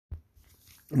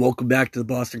Welcome back to the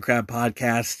Boston Crab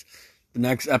Podcast. The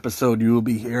next episode you will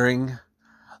be hearing,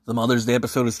 the Mother's Day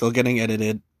episode, is still getting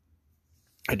edited.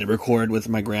 I did record with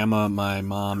my grandma, my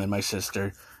mom, and my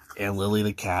sister, and Lily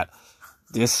the cat.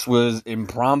 This was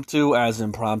impromptu as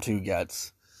impromptu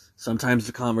gets. Sometimes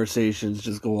the conversations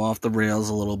just go off the rails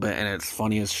a little bit, and it's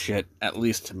funny as shit, at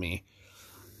least to me.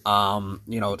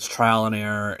 It's trial and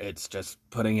error. It's just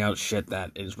putting out shit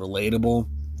that is relatable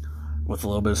with a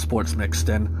little bit of sports mixed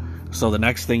in. So the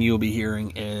next thing you'll be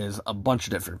hearing is a bunch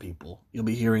of different people. You'll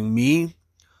be hearing me.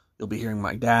 You'll be hearing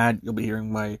my dad. You'll be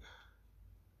hearing my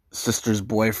sister's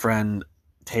boyfriend,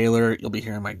 Taylor. You'll be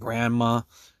hearing my grandma.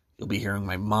 You'll be hearing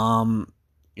my mom.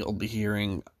 You'll be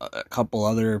hearing a couple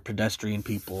other pedestrian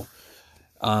people.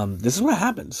 This is what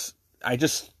happens. I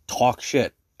just talk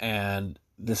shit, and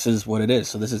this is what it is.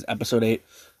 So this is episode 8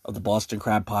 of the Boston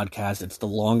Crab Podcast. It's the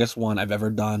longest one I've ever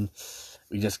done.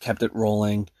 We just kept it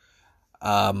rolling.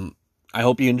 I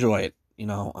hope you enjoy it.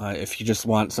 If you just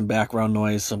want some background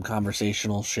noise, some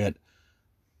conversational shit,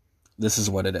 this is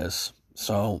what it is.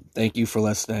 So thank you for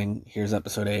listening. Here's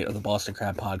episode 8 of the Boston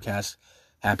Crab Podcast.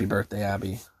 Happy birthday,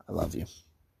 Abby. I love you.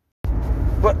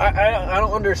 But I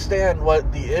don't understand what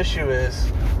the issue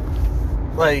is.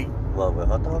 Like, Love it,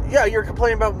 hot dog? yeah, you're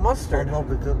complaining about mustard. No,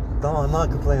 I'm not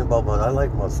complaining about mustard. I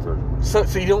like mustard. So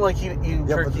you don't like eating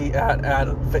turkey at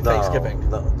Thanksgiving?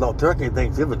 No, turkey at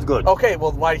Thanksgiving's good. Okay,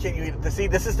 well, why can't you eat it? See,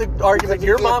 this is the argument.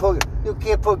 You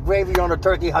can't put gravy on a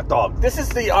turkey hot dog. This is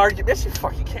the argument. Yes, you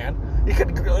fucking can. You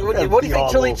could. What do you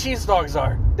think chili cheese dogs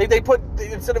are? They put,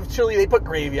 instead of chili, they put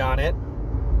gravy on it.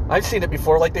 I've seen it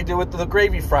before, like they do with the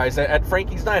gravy fries at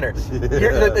Frankie's Diner.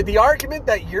 Yeah. The argument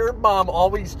that your mom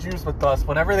always used with us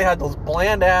whenever they had those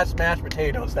bland-ass mashed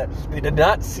potatoes that they did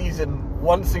not season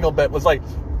one single bit was like,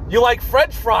 you like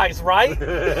French fries, right?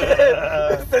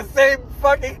 It's the same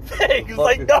fucking thing. It's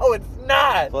like, no, it's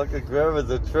not. Fucking grandma's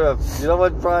a trip. You know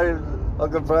what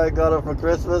Uncle Brian got her for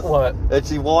Christmas? What? And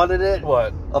she wanted it?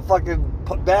 What? A fucking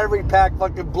battery-packed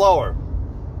fucking blower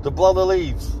to blow the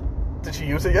leaves. Did she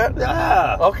use it yet?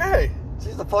 Yeah. Okay.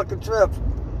 She's a fucking trip.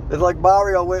 It's like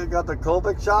Mario went and got the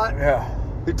COVID shot. Yeah.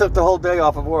 He took the whole day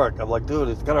off of work. I'm like, dude,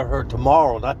 it's gonna hurt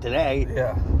tomorrow, not today.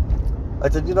 Yeah. I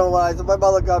said, you know what? I said, my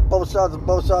mother got both shots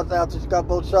after she got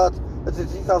both shots. I said,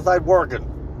 she's outside working.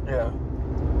 Yeah.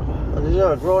 I said,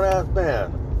 you're a grown-ass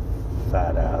man.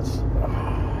 Fat ass.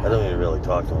 I don't even really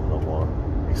talk to him no more.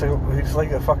 He's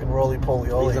like a fucking roly-poly.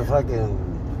 He's a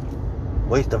fucking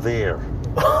waste of air.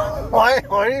 Why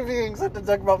are you being such a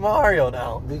dick about Mario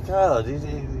now? Because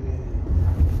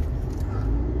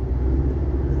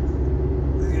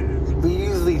we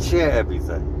usually share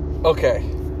everything. Okay.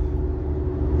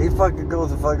 He fucking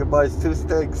goes and fucking buys 2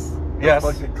 steaks. Yes.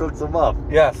 And fucking cooks them up.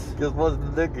 Yes. Just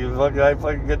wasn't the dick. I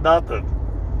fucking get nothing.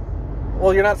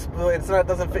 Well, you're not. It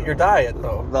doesn't fit your diet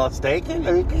though. No steak? You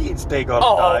can eat steak on a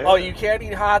diet. Oh, you can't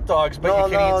eat hot dogs, but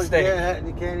you can eat steak.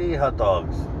 You can't eat hot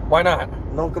dogs. Why not?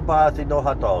 No kielbasa, no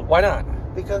hot dog. Why not?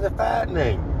 Because they're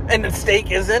fattening. And the steak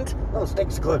isn't? No,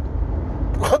 steak's good.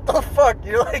 What the fuck?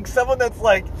 You're like someone that's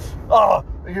like, oh,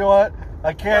 you know what?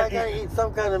 I can't gotta eat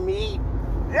some kind of meat.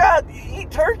 Yeah,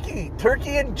 eat turkey.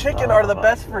 Turkey and chicken are the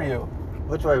best for you.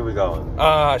 Which way are we going?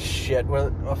 Shit.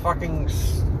 We're fucking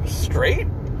straight?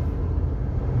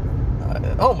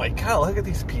 Oh my god, look at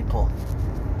these people.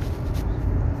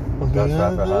 That's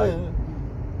traffic high.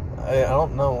 I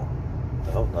don't know.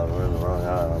 I hope not. We're in the wrong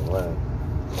aisle.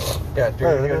 Yeah, dude.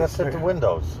 Hey, they're gonna sit the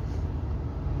windows.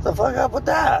 What the fuck up with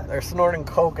that? They're snorting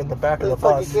coke in the back of the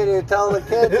bus. You can't even tell the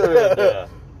kids are in there.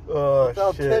 Oh, it's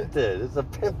all shit. tinted. It's a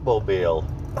pimpmobile.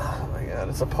 Oh my god,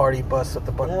 it's a party bus at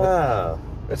the bus. Yeah.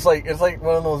 It's like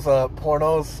one of those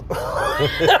pornos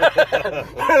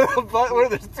where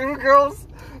there's 2 girls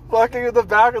walking in the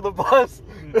back of the bus.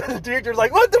 The teacher's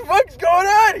like, what the fuck's going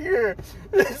on here?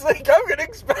 It's like, I'm gonna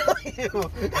expel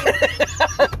you.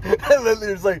 And then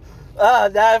there's like,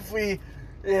 not if we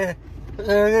like,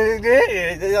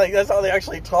 that's how they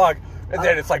actually talk. And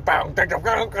then it's like, and the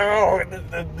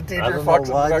teacher fucks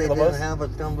in the back of the bus. I don't know why they didn't have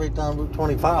us come right down Route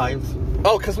 25.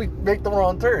 Oh, because we make the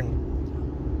wrong turn.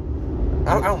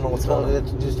 I don't know what's going on.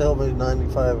 It's just tell me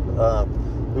 95,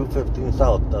 Route 15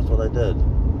 South. That's what I did.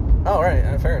 Oh,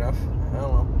 right. Fair enough. I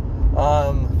don't know.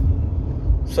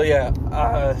 So yeah,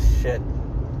 shit.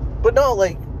 But no,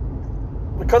 like,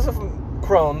 because of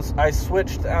Crohn's, I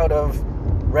switched out of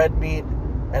red meat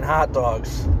and hot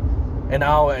dogs. And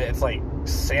now it's like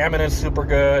salmon is super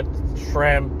good,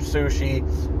 shrimp, sushi,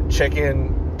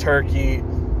 chicken, turkey.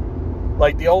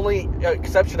 Like, the only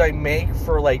exception I make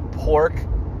for, like, pork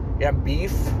and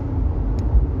beef,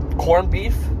 corned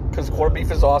beef, because corned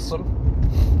beef is awesome.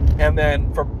 And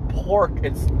then for pork,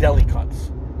 it's deli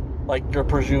cuts. like your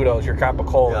prosciuttos, your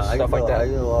capicolas, stuff like that. I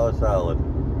eat a lot of salad.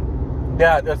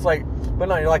 Yeah, it's like, but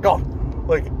no, you're like, oh,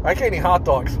 like, I can't eat hot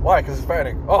dogs. Why? Because it's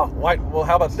fattening. Oh, why? Well,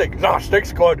 how about steak? No,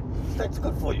 steak's good. Steak's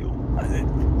good for you.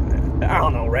 I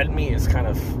don't know. Red meat is kind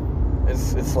of,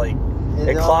 it's like,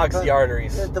 it clogs the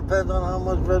arteries. It depends on how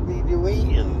much red meat you're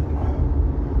eating.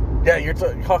 Yeah, you're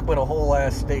talking about a whole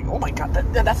ass steak. Oh my god,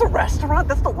 that's a restaurant?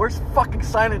 That's the worst fucking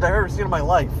signage I've ever seen in my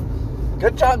life.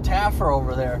 Good John Taffer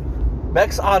over there.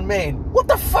 Mex on Main. What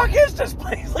the fuck is this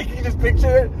place? Like, you just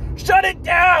picture it? Shut it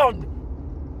down!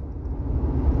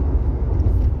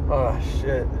 Oh,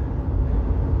 shit.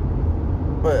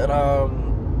 But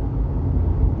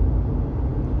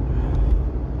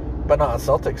no,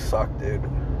 Celtics suck, dude.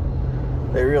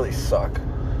 They really suck.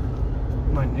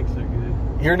 My Knicks are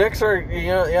good. Your Knicks are,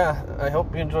 yeah. I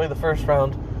hope you enjoy the first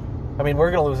round. I mean,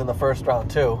 we're going to lose in the first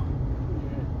round, too.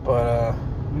 But,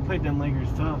 we played them Lakers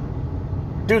tough.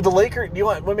 Dude, the Lakers,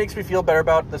 what makes me feel better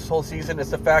about this whole season is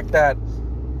the fact that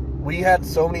we had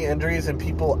so many injuries and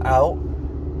people out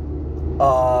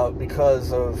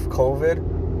because of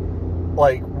COVID.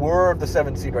 Like, we're the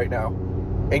 7th seed right now.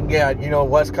 And yeah,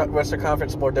 Western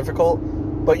Conference is more difficult.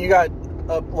 But you got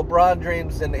LeBron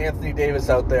James and Anthony Davis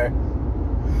out there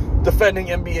defending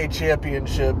NBA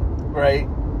championship, right?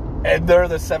 And they're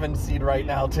the 7th seed right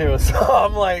now, too. So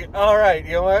I'm like, all right,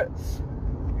 you know what?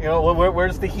 You know,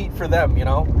 where's the heat for them, you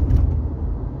know?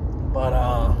 But,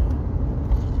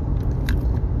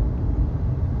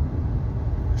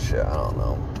 shit, I don't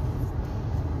know.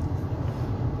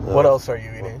 What else are you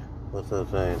eating? What's that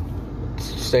saying?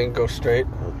 Saying go straight.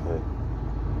 Okay.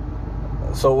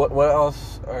 So what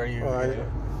else are you eating?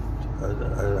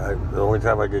 The only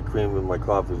time I get cream in my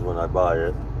coffee is when I buy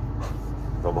it.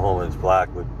 From home, it's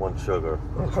black with 1 sugar.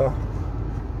 Okay.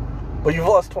 But you've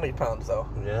lost 20 pounds, though.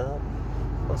 Yeah.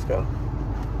 Let's go.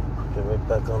 Get right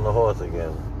back on the horse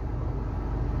again.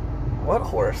 What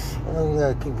horse? Well, you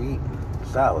gotta keep eating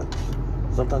salads.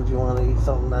 Sometimes you want to eat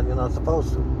something that you're not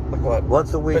supposed to. Like what?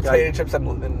 Once a week, potato chips and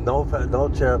no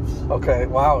chips. Okay,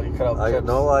 wow, you cut out chips.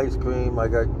 No ice cream. I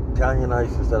got Italian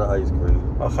ice instead of ice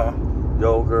cream. Okay.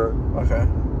 Yogurt. Okay.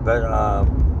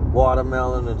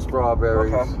 Watermelon and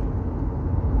strawberries. Okay.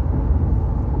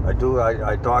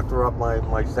 I doctor up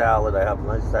my salad. I have a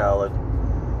nice salad.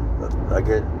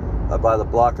 I buy the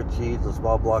block of cheese, the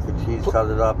small block of cheese,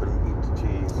 cut it up and eat the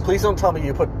cheese. Please don't tell me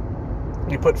you put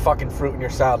fucking fruit in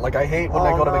your salad. Like, I hate when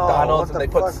I go to McDonald's and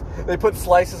they put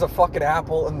slices of fucking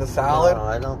apple in the salad. No,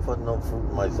 I don't put no fruit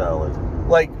in my salad.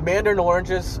 Like mandarin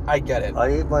oranges, I get it.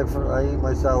 I eat my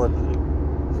salad.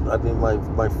 I mean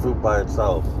my fruit by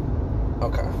itself.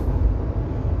 Okay.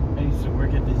 I used to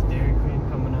work at this Dairy Queen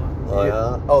coming up. Oh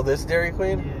yeah. Oh, this Dairy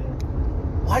Queen? Yeah.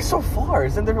 Why so far?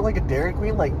 Isn't there like a Dairy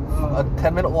Queen like a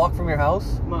 10-minute walk from your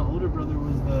house? My older brother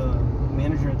was the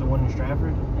manager at the one in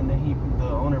Stratford, and then the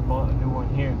owner bought a new one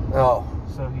here. Oh.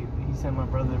 So he sent my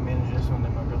brother to manage this one,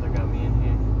 then my brother got me in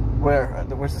here.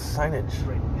 Where's the signage?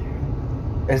 Right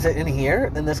there. Is it in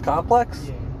here? In this complex?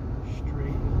 Yeah.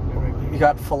 Straight. Right there. You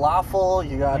got falafel,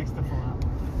 you got... Next to falafel.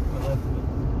 My left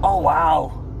foot. Oh,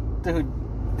 wow. Dude.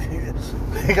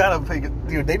 They gotta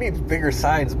dude, they need bigger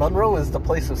signs. Monroe is the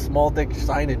place of small dick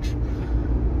signage.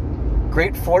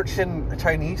 Great Fortune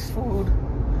Chinese food.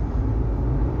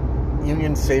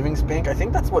 Union Savings Bank. I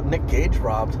think that's what Nick Gage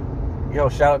robbed. Yo,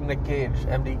 shout out Nick Gage,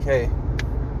 MDK.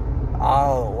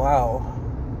 Oh, wow.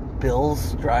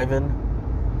 Bills driving.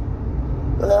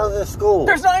 But that was at school.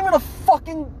 There's not even a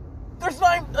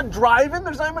drive-in.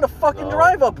 There's not even a fucking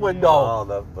drive-up window.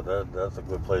 No, that's a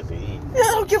good place to eat. Yeah,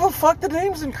 I don't give a fuck. The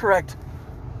name's incorrect.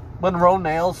 Monroe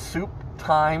Nails, Soup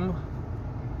Time.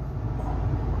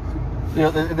 You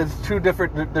know, there's two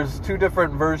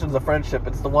different versions of friendship.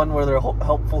 It's the one where they're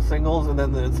helpful singles, and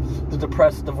then there's the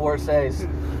depressed divorcees.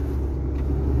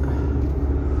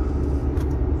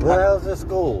 Where the hell's this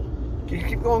school? You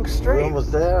keep going straight. We're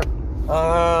almost there.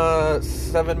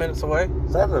 7 minutes away.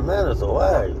 7 minutes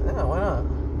away. Yeah, why not?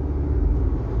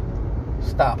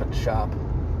 Stop and Shop.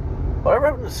 Whatever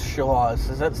happened to Shaw's?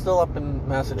 Is that still up in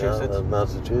Massachusetts? Yeah,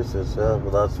 Massachusetts, yeah.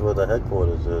 But that's where the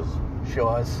headquarters is.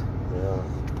 Shaw's. Yeah.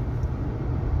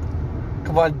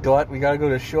 Come on, Dot. We gotta go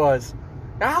to Shaw's.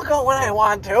 I'll go when I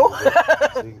want to.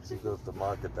 She goes to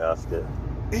Market Basket.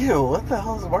 Ew, what the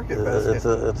hell is a Market Basket?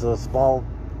 It's a small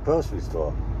grocery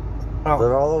store. Oh.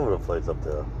 They're all over the place up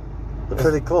there. They're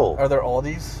pretty cool. Are there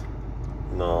Aldi's?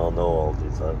 No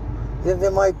Aldi's. Yeah,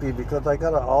 there might be, because I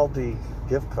got an Aldi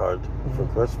gift card for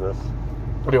Christmas.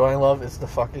 What do I love is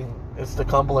the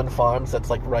Cumberland Farms that's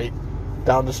like right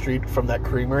down the street from that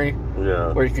creamery.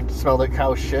 Yeah. Where you can smell the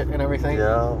cow shit and everything.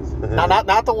 Yeah.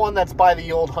 not the one that's by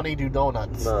the old Honeydew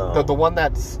Donuts. No. The one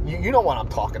that's you know what I'm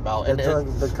talking about. And It's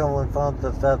like the Cumberland Farm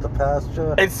that's at the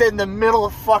pasture. it's in the middle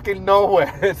of fucking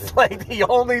nowhere. It's like the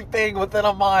only thing within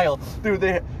a mile, dude.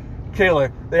 They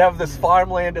have this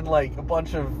farmland and like a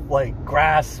bunch of like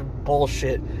grass and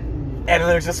bullshit, and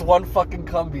there's just one fucking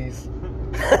Cumbies,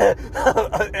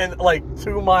 and like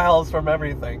 2 miles from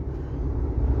everything.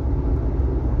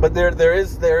 But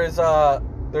there's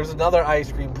another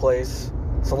ice cream place.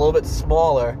 It's a little bit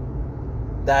smaller.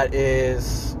 That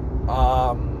is,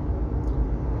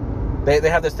 they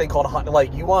have this thing called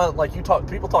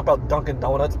people talk about Dunkin'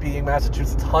 Donuts being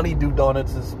Massachusetts. Honeydew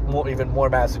Donuts is even more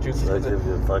Massachusetts. They give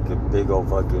you fucking big old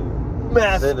fucking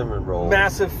cinnamon rolls.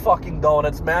 Massive fucking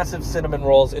donuts, massive cinnamon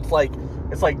rolls. It's like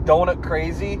donut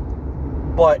crazy,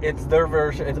 but it's their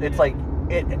version. It's like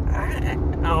I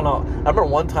don't know. I remember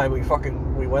one time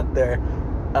we went there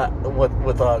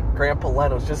with Grandpa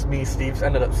Len. It was just me. Steve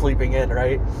ended up sleeping in,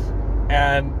 right?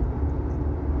 And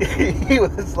he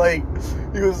was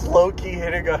low-key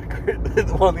hitting on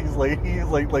one of these ladies,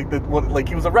 like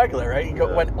he was a regular, right? He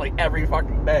went like every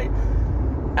fucking day,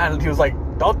 and he was like,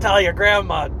 "Don't tell your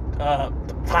grandma,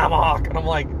 Tomahawk." And I'm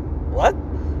like, "What?"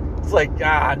 It's like,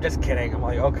 I'm just kidding. I'm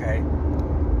like, okay.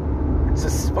 It's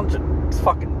just a bunch of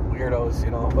fucking weirdos,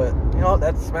 you know. But you know,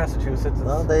 that's Massachusetts.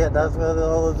 No, that's where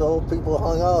all those old people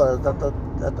hung out at the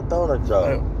donut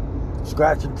shop.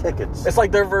 Scratching tickets. It's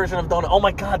like their version of donut. Oh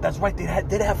my god, that's right. They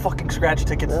did have fucking scratch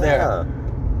tickets there.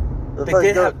 They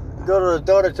did have. Go to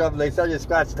the donut shop and they sell you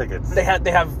scratch tickets. They had.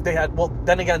 Well,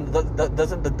 then again,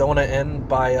 doesn't the donut inn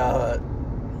by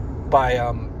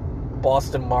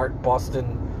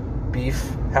Boston Beef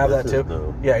have that too?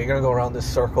 New. Yeah, you're gonna go around this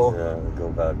circle. Yeah, go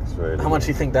back straight. How much do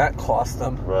you think that cost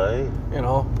them? Right. You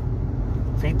know,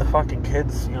 feed the fucking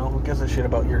kids. You know, who gives a shit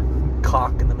about your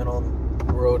cock in the middle of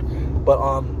the road? But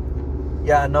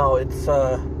yeah, no, it's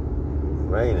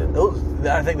raining.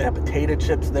 I think they have potato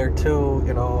chips there too.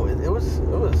 You know, it was.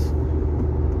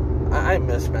 I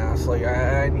miss Mass. Like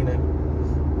I need to.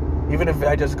 Even if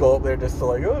I just go up there just to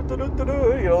like, you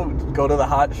know, go to the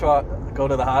hot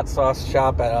sauce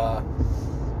shop at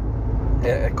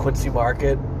Quincy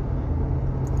Market.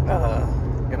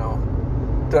 You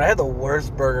know, dude, I had the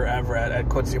worst burger ever at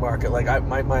Quincy Market. Like in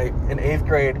 8th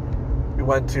grade, we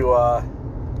went to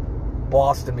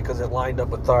Boston because it lined up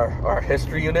with our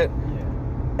history unit,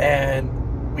 and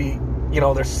we, you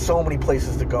know, there's so many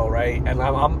places to go, right? And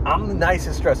I'm the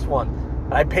nicest dressed one.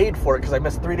 And I paid for it because I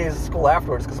missed 3 days of school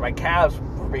afterwards because my calves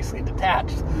were basically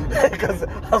detached because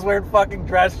I was wearing fucking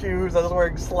dress shoes, I was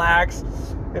wearing slacks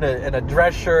and a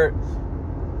dress shirt,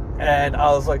 and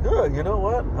I was like, oh, you know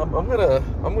what? I'm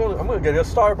gonna get a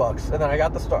Starbucks, and then I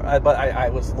got the but I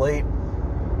was late.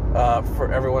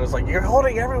 For everyone, it's like, you're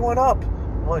holding everyone up.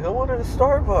 I'm like, I wanted a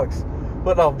Starbucks.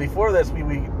 But no, before this, we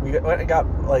went and got,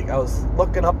 like, I was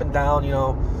looking up and down, you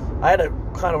know. I had a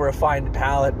kind of refined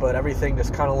palate, but everything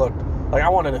just kind of looked like I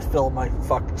wanted to fill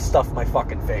stuff my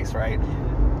fucking face, right?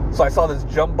 So I saw this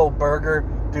jumbo burger.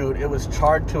 Dude, it was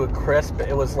charred to a crisp.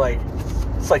 It was like,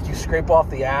 it's like you scrape off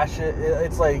the ash.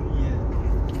 It's like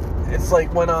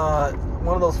when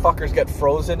one of those fuckers get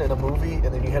frozen in a movie and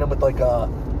then you hit them with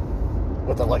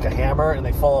a hammer and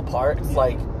they fall apart. It's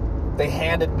like they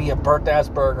handed me a burnt ass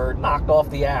burger, knocked off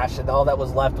the ash, and all that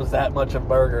was left was that much of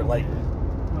burger. Like,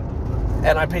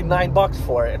 and I paid $9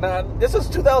 for it. And this is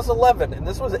 2011, and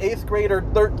this was 8th grader,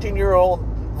 13-year-old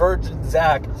virgin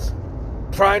Zach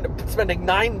spending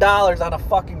 $9 on a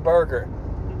fucking burger.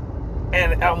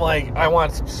 And I'm like, I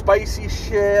want some spicy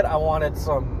shit. I wanted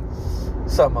some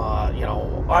you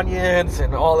know, onions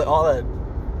and all that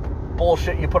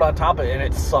bullshit you put on top of it, and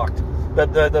it sucked. The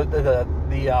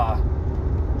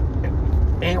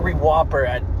Angry Whopper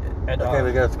at okay,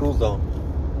 we got a school zone.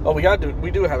 Oh,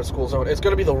 we do have a school zone. It's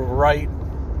going to be the right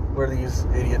where these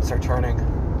idiots are turning.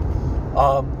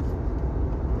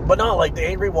 But no, like the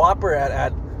Angry Whopper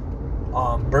at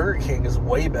Burger King is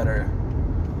way better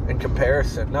in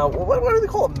comparison. Now, what do they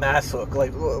call it? Masuk?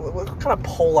 Like, what kind of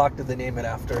Pollock did they name it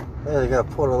after? Yeah, they got a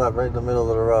portal lot right in the middle of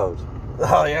the road.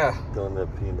 Oh, yeah. Going there,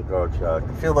 pee in the guard shack.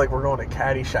 I feel like we're going to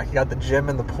Caddyshack. You got the gym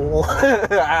and the pool.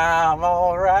 I'm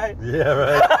all right. Yeah,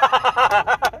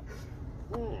 right.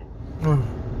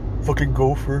 Fucking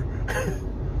gopher.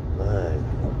 Right.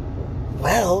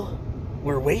 Well,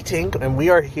 we're waiting, and we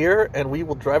are here, and we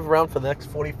will drive around for the next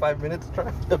 45 minutes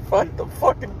trying to find the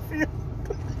fucking field.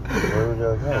 Where we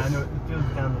go? Yeah, I know. It feels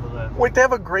down to the left. Wait, they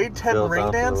have a grade 10 Field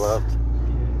ring down dance? to the left.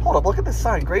 Hold up, look at the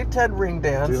sign. Grade 10 ring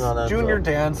dance, junior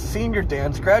dance, senior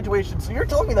dance, graduation. So you're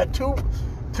telling me that two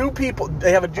people,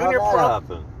 they have a junior How'd that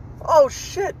prom. happen? Oh,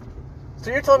 shit. So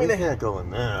you're telling me We they can't go in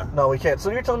there. No, we can't. So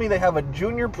you're telling me they have a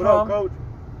junior What up, prom? coach?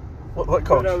 What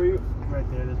coach? Right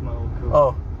there, that's my old coach.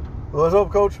 Oh. What's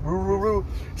up, coach? Roo, roo, roo.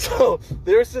 So,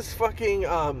 there's this fucking,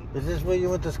 Is this where you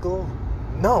went to school?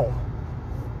 No.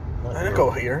 Not I didn't you.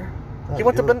 go here. Not He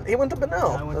went you. to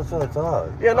Benell. That's what I thought.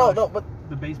 Yeah, no, but...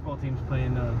 The baseball team's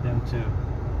playing them too.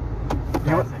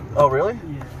 Oh, really?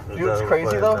 Yeah. You know what's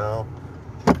crazy, though?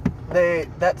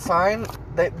 That sign,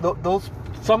 those,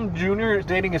 some junior is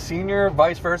dating a senior,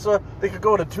 vice versa, they could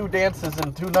go to 2 dances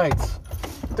in 2 nights.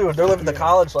 Dude, they're living the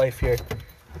college life here.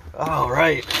 All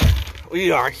right.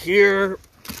 We are here.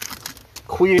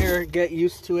 Queer, get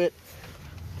used to it.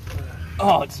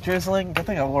 Oh, it's drizzling. Good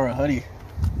thing I wore a hoodie.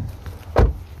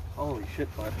 Holy shit,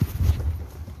 bud.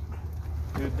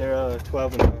 Dude, they're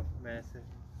 12 and 0, massive.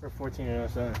 Or 14 and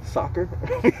 0, sorry. Soccer?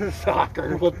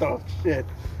 Soccer? What the shit?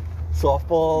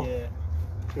 Softball? Yeah.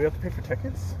 Do we have to pay for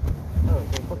tickets? Oh,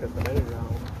 okay, fuck us, the better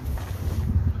round.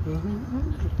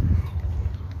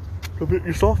 Come get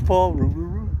your softball. Roo, roo,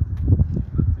 roo.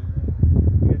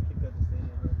 We got kicked out the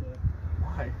stadium right there.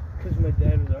 Why? Because my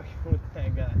dad was arguing with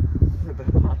that guy.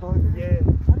 The hot dog guy? Yeah.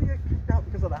 How do you get kicked out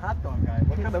because of the hot dog guy?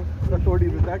 What kind of authority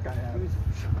does that guy have? He was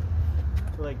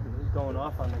like going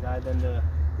off on the guy, then the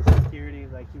security,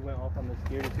 like he went off on the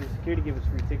security too. Security gave us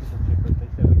free tickets and shit, but they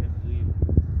said we had to leave.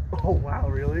 Oh, wow,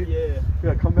 really? Yeah.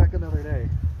 Yeah, come back another day.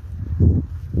 Yeah,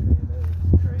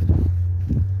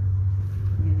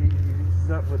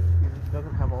 that was crazy. He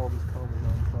doesn't have all of his colors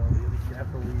on, so you have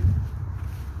to leave.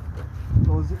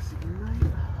 Oh, is there senior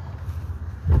night?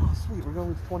 Oh, sweet, we're going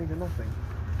with 20 to nothing.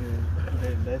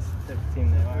 Dude, that's the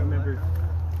team that I remember.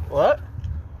 What?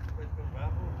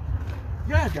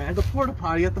 Yeah, guys, the porta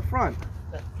potty at the front.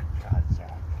 That's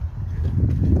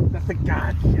a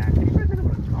God Shack. Have you guys been to a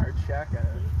guard shack at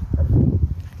a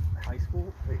high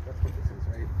school? Wait, that's what this is,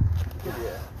 right?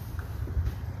 Yeah.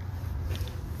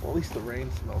 Well, at least the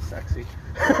rain smells sexy.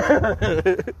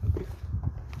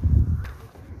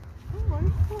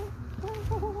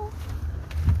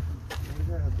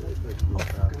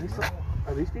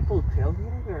 Are these people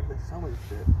tailgating or are they selling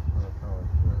shit?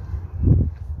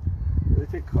 Do they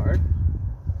take card?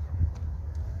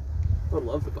 I would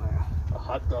love to buy a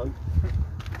hot dog.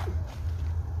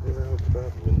 Where the hell's the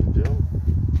bathroom in the gym?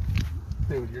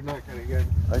 Dude, you're not gonna get.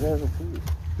 I gotta go pee.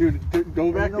 Dude,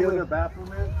 go back You know where the the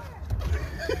bathroom is?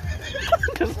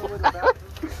 Just You know where the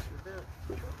bathroom is?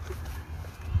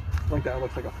 like that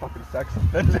looks like a fucking sex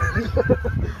offender.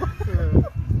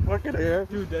 Fucking hair.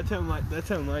 Dude, that's how my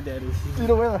dad is. You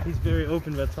know where He's very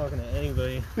open about talking to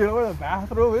anybody. you know where the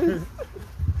bathroom is?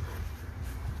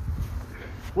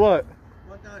 What?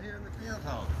 One down here in the field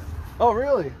house. Oh,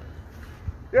 really?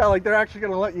 Yeah, like they're actually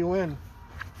gonna let you in.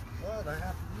 What? I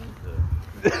have to use it.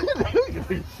 They don't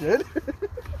give a shit.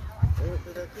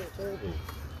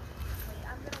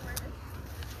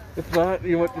 If not,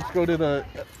 you want just go to the.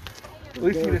 At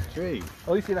least you'd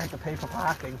have to pay for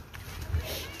parking.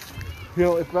 You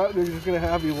know, if not, they're just gonna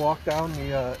have you walk down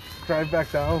the, drive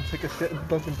back down, take a shit in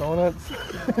Dunkin' Donuts.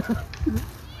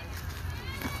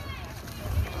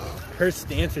 Her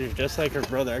stance is just like her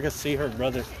brother. I could see her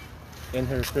brother in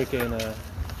her freaking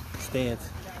stance.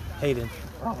 Hayden.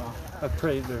 Oh, I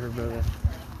prayed to her brother.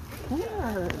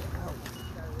 yeah.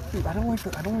 Dude, I don't like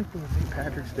the St.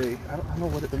 Patrick's Day. I don't know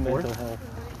what it's The for. mental health.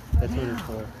 That's what it's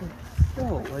for.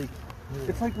 Still, like,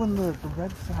 it's like when the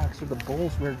Red Sox or the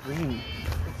Bulls wear green.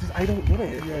 It's just, I don't get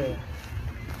it. Yeah.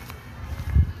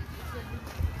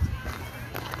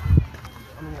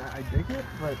 I mean, I dig it,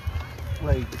 but,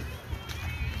 like,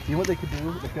 you know what they could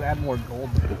do? They could add more gold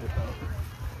to it,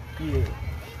 though. Yeah.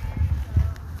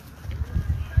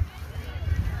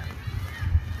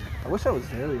 I wish I was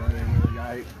there the other day when the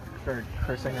guy started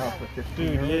cursing out the 15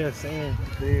 Dude, yeah, same.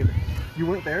 Dude, you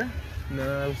weren't there?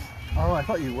 No, I was. Oh, I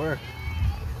thought you were.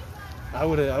 I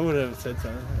would have said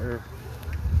something, or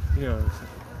you know.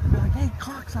 I'd be like, hey,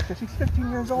 cocksucker, she's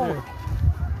 15 years old. Yeah.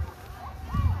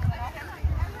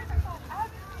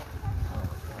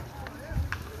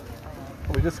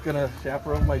 Are we just gonna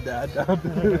chaperone my dad down to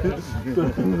the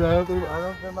bathroom?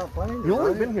 They're not playing. You've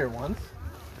only been here once.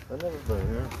 I've never been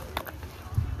here.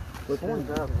 What's Someone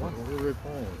that? got one. What are they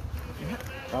playing?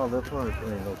 Oh, they're probably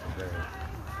playing Notre Dame.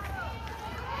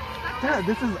 Dad,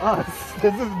 this is us.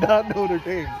 This is not Notre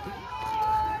Dame.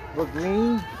 What,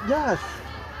 green? Yes.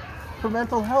 For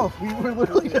mental health. We were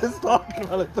literally just talking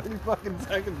about it 30 fucking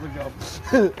seconds ago.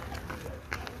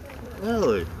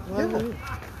 Really? Yeah.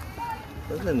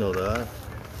 I didn't know that.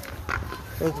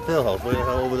 Where's the field house? Way the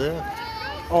hell over there?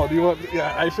 Oh, do you want?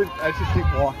 Yeah, I should keep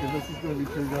walking. This is gonna be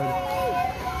too good.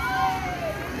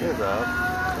 Here's that.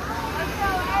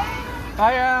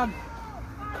 Hi, Ab.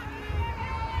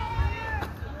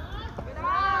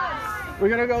 We're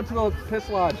gonna go to the piss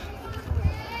lodge.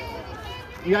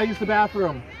 You gotta use the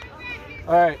bathroom.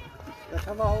 All right. Let's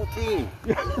have a whole team.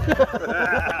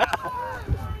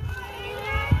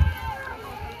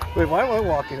 Wait, why am I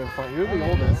walking in front? You're the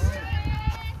oldest.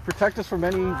 Protect us from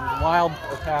any wild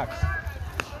attacks.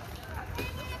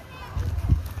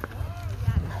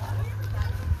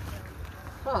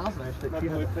 Oh, that's nice. Not the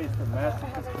way place for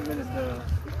Masuk. Just committed the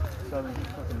Southern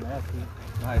fucking Masuk.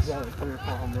 Nice. He got like 3 or 4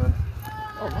 home runs.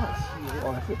 Oh, nice.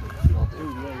 Oh, that's Dude,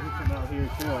 yeah, he came out here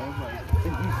too. I was like,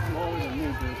 and he's smaller than me,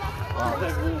 dude. Wow. He's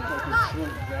like really fucking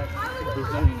slim, back,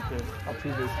 Brazilian kid.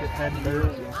 Altuve's get head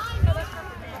bird.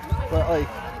 But like,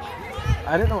 I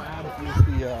didn't know Abs used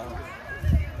the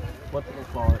what do they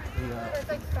call it?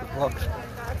 The glove.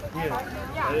 Yeah.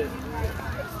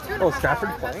 Oh,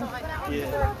 Stafford playing?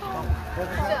 Yeah.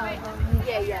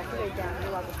 Yeah, straight down. I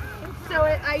love it. So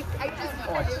I just.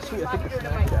 Oh, I see. I think it's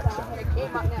Snapchat sound.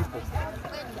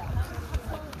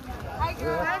 Hi,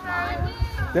 girl.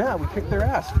 Yeah, we kicked their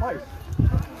ass twice.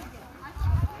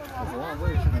 That's a long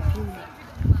way from the team.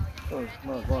 Oh, it's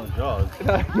not long jog.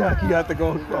 Yeah, you have to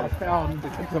go across town to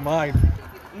get to mine.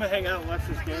 I'm gonna hang out and watch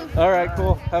this game. All right,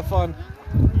 cool. Have fun.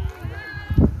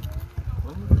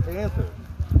 Answer.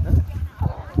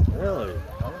 Really?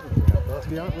 To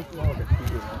be honest with you, I'll get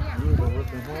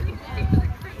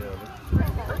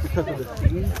because of the C.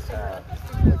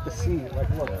 Like the C. Like,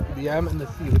 look, the M and the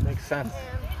C would make sense.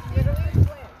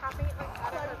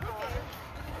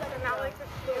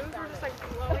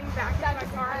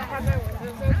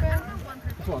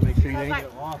 Just want to make sure you didn't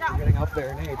get lost. You're getting up there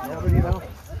in age. What do you know?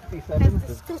 57?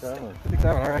 57,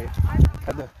 all right.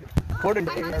 Had the, according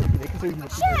to ARP, they consider you a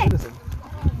citizen.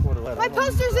 My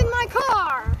poster's in my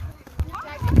car.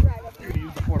 You're going to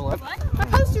use the 411? My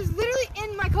poster's literally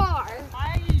in my car.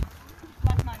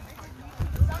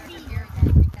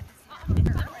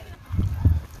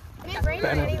 It's raining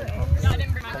anyway.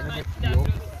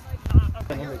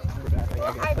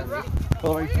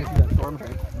 Oh, you can see that storm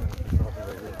drain.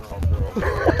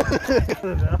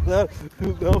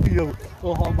 That'll be a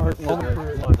hallmark moment for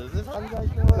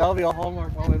that'll be a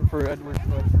hallmark moment for Edward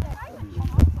Smith.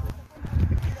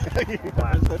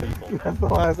 That's the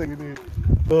last thing you need.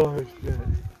 Oh shit.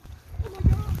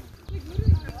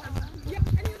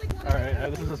 Alright,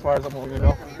 this is as far as I'm gonna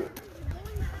go.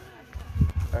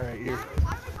 Alright,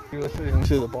 you're listening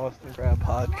to the Boston Crab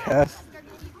podcast.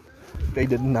 They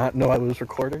did not know I was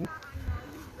recording.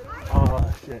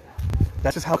 Oh shit.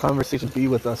 That's just how conversations be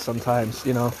with us sometimes,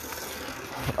 you know.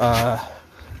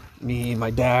 Me,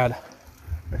 my dad,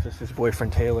 my sister's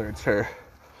boyfriend Taylor, it's her.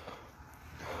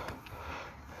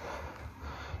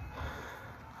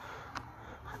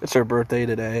 It's her birthday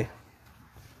today.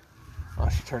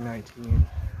 She turned 19.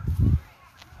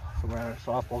 So we're at a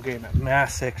softball game at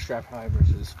Masuk, Stratford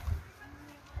versus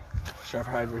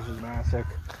Masuk.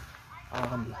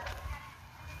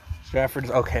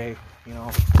 Stratford's okay, you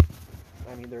know.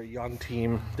 I mean, they're a young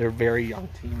team. They're a very young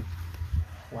team.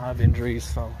 A lot of injuries,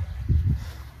 so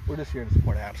we're just here to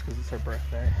support Abs because it's her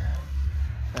birthday.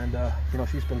 And, you know,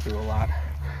 she's been through a lot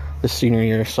this senior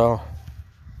year, so,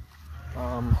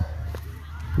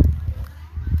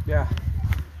 yeah.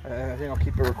 I think I'll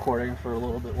keep it recording for a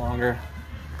little bit longer.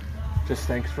 Just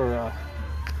thanks for,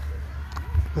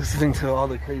 listening to all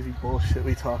the crazy bullshit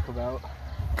we talk about.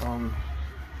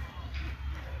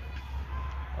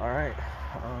 Alright.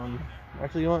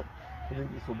 Actually, you know what? I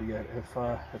think this will be it. If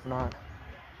not,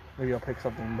 maybe I'll pick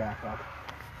something back up.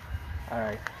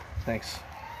 Alright, thanks.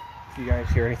 If you guys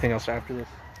hear anything else after this,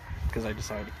 because I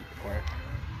decided to keep it quiet.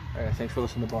 Alright, thanks for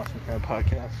listening to Boston Crab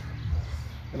Podcast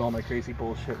and all my crazy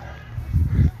bullshit.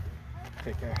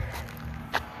 Take care.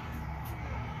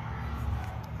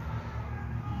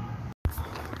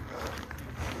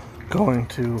 Going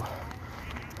to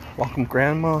welcome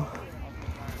Grandma.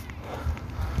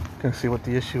 Gonna see what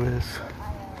the issue is.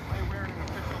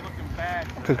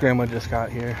 Because Grandma just got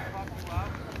here.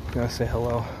 Gonna say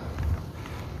hello.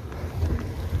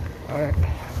 Alright.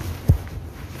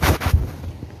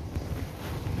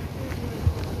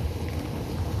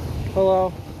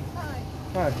 Hello.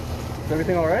 Hi. Is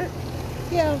everything alright?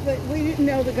 Yeah, but we didn't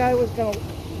know the guy was going to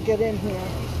get in here.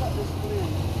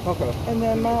 Okay. And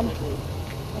then Mom, I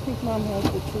think Mom has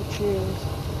the 2 chairs.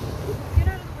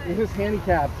 This is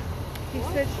handicapped. He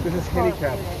said she This was is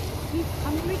handicapped.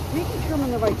 I'm making sure I'm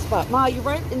in the right spot. Ma, you're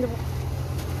right in the...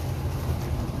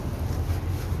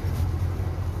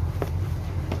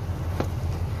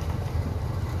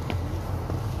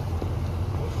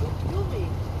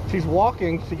 She's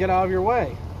walking to get out of your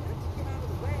way.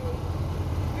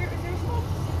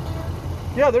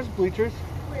 Yeah, there's bleachers.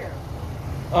 Where?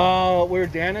 Where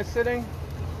Dan is sitting.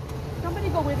 Somebody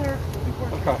go with her.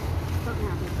 Okay.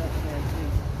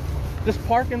 Just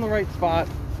park in the right spot.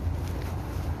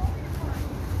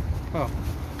 Oh.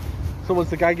 So was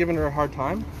the guy giving her a hard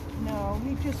time? No,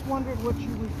 he just wondered what she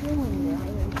was doing there,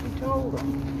 and then she told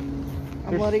him.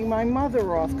 I'm letting my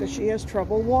mother off because she has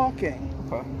trouble walking.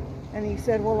 Okay. And he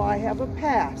said, well, I have a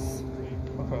pass.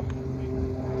 Okay.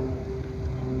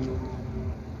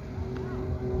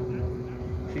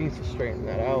 She needs to straighten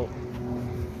that out.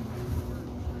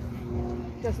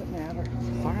 Doesn't matter.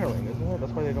 It's firing, isn't it?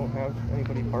 That's why they don't have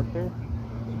anybody parked there.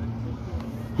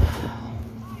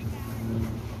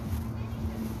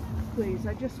 Please,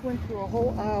 I just went through a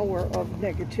whole hour of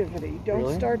negativity. Don't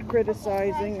Really? start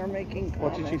criticizing or making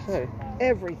What comments. did she say?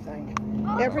 Everything.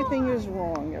 Everything is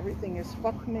wrong. Everything is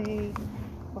fuck me,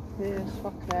 fuck this,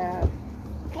 fuck that.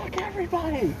 Fuck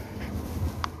everybody!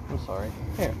 I'm sorry.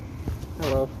 Here.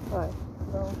 Hello. Right.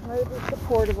 So I was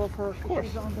supportive of her course. because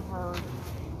she's on the verge.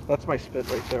 That's my spit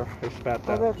right there. I spat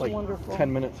that that's like wonderful.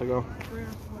 10 minutes ago. Would have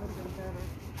been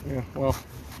better. Yeah, well,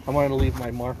 I wanted to leave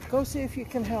my mark. Go see if you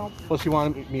can help. Well, she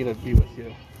wanted me to be with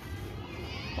you.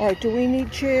 All right, do we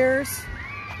need chairs?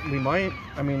 We might.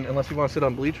 I mean, unless you want to sit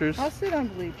on bleachers. I'll sit on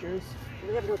bleachers.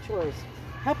 We have no choice.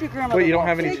 Help your grandmother. Wait, you don't walk.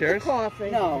 have any Take chairs? the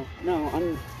coffee. No,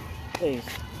 please.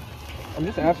 I'm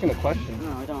just asking a question.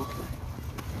 No, I don't.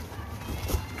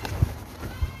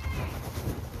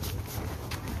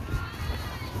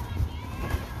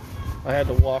 I had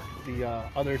to walk the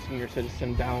other senior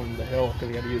citizen down the hill because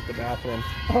he had to use the bathroom.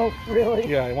 Oh, really?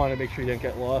 Yeah, I wanted to make sure he didn't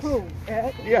get lost. Who?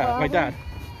 Ed? Yeah, my Robin? dad.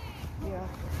 Yeah.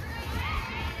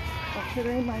 Well,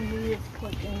 today my knee is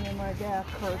clicking and my back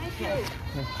hurts. So.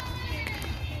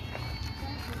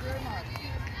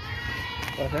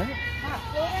 What's that?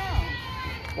 Slow down.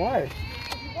 Why?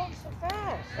 You walk so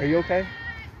fast. Are you okay?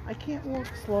 I can't walk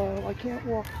slow. I can't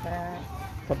walk fast.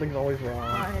 Something's always wrong.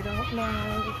 I don't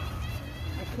know.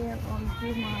 I can't undo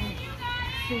my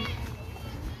seat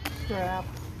strap.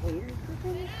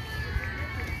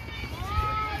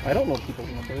 I don't know people's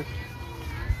numbers.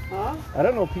 Huh? I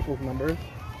don't know people's numbers.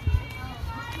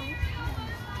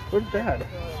 Where's Dad?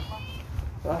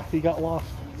 Ah, he got lost,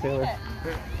 Taylor.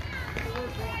 Good.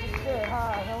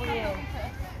 Hi. How are you?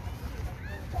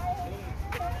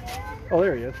 Oh,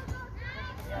 there he is.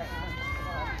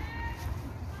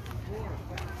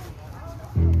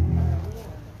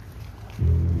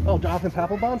 Oh, Jonathan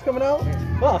Papelbon's coming out?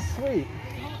 Oh, sweet.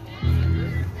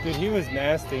 Dude, he was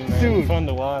nasty, man. Dude. Fun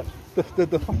to watch.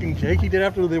 The fucking Jake he did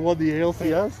after they won the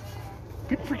ALCS.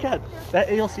 People forget, that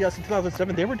ALCS in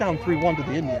 2007, they were down 3-1 to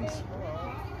the Indians.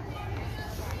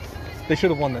 They should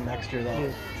have won the next year,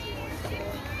 though.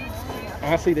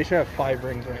 Honestly, they should have 5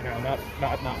 rings right now, not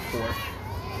 4.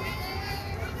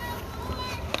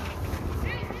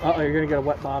 Uh-oh, you're gonna get a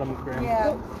wet bottom, Graham.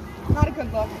 Yeah. Not a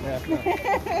good look. Yeah, it's not.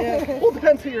 Yeah. Well,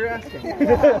 depends who you're asking.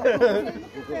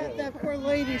 That poor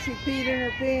lady, she peed in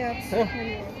her pants.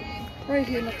 Anyway, right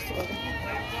here next to her.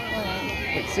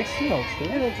 Wait, 16 oh,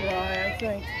 still? It'll dry, I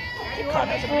think. God,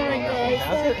 has a All right, guys,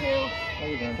 Has thank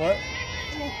it? you. What?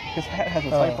 His hat has a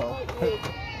typo.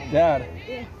 Dad,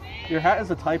 your hat is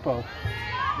a typo.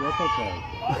 That's okay.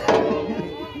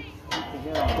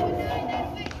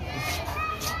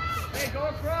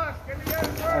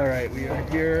 All right, we are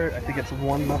here. I think it's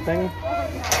 1-0.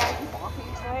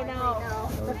 I know.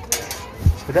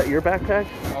 Is that your backpack?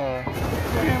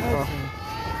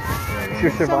 It's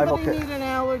your survival Somebody kit. need an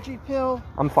allergy pill?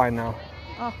 I'm fine now.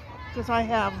 Oh, because I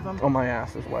have them. Oh, my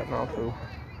ass is wet now too.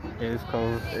 It is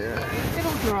cold. Yeah.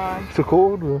 It'll dry. So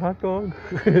cold, hot dog.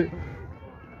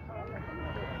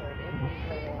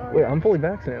 Wait, I'm fully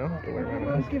vaccinated. I don't have to worry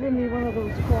about He's it. giving me one of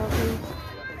those coffees.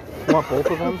 You want both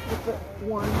of them?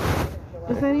 One.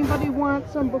 Does anybody want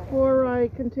some before I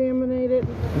contaminate it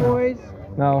with toys?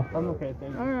 No. I'm okay,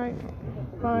 thank you. All right.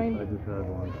 Fine. I just had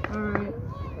one. All right.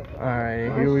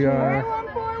 Alright, here we are.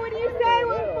 1-4, what do you say?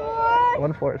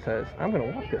 1-4? 1-4 it says, I'm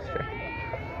gonna walk this chick.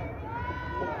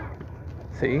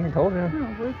 See, I told you. No,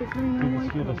 where's the green and white?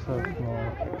 Mosquitoes so small.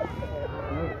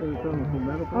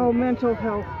 Oh, mental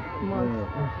health month.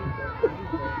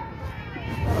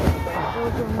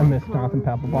 I miss Jonathan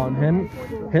Papelbon.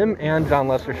 Him and John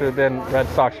Lester should have been Red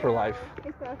Sox for life.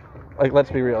 Like,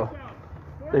 let's be real.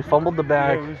 They fumbled the Yeah,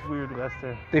 bag. it was weird,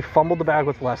 Lester. They fumbled the bag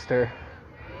with Lester.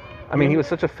 I mean, he was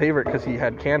such a favorite because he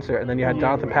had cancer, and then you had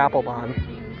Jonathan Papelbon,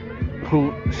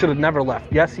 who should have never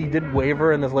left. Yes, he did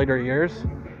waver in his later years,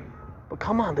 but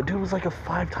come on, the dude was like a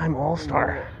 5-time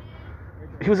All-Star.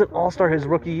 He was an All-Star his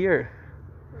rookie year.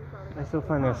 I still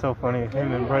find that so funny.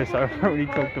 Him and Bryce Harper when he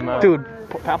took him out. Dude,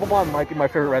 Papelbon might be my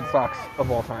favorite Red Sox of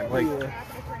all time. Like,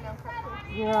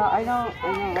 Yeah, I know.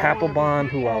 Papelbon,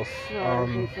 who else?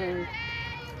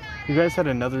 You guys had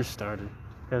another starter.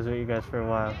 That was with you guys for a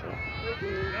while.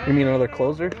 You mean another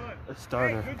closer? A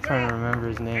starter. I'm trying to remember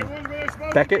his name.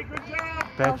 Beckett?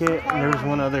 Beckett, and there was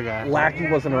one other guy.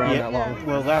 Lackey wasn't around that long.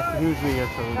 Well, Lackey, he was here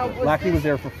for a little bit. Lackey was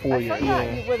there for 4 I years.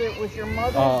 forgot whether it was your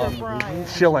mother's or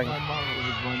Brian's. Schilling. It was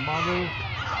my mother,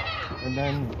 and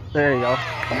then There you go.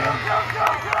 he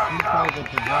told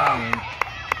it to Brian,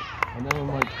 and then when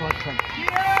my truck kept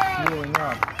healing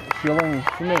up, Schilling.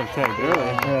 She may have tagged early.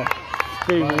 Yeah.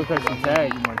 She didn't even look like she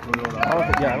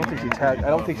tagged. I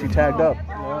don't think she tagged up.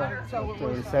 So it Wait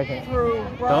was a second. through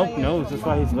Dump Brian. knows. That's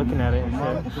why he's looking at it and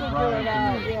shit. Figure it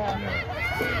out,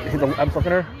 yeah. I'm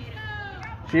fucking her.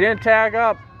 She didn't tag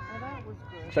up. Oh, that was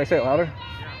good. Should I say it louder?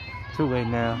 Too late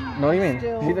now. No, what do you mean?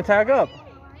 Still- She didn't tag up.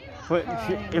 But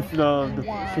if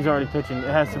she's already pitching, it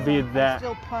has to be that.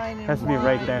 Still pining Has to be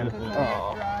right then. because I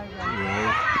was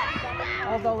driving.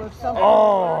 Although if something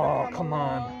Oh, were to come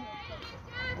on. along,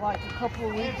 like a couple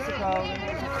of weeks ago,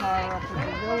 there was a car up in the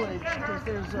village because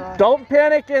there's a Don't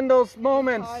panic in those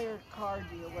moments. retired car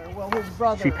dealer. Well, his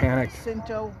brother. She panicked.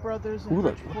 Cinto Brothers. in Ooh,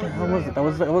 what the hell was it?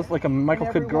 That was like a Michael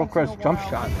Kidd Girlcrest jump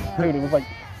shot. Dude, it was like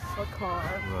A car.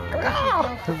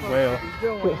 Whale.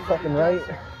 you're fucking right.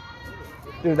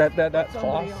 Dude, that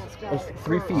toss was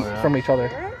 3 feet from each other.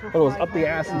 But it was up the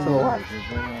ass and to the left.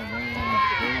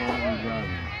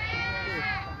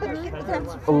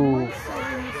 Ooh.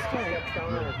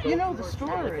 You know the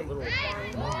story.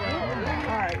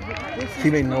 Alright, She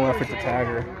made no effort to tag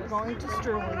her. We're going to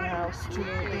Sterling House to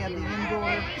they have the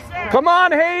indoor Come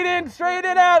on, Hayden!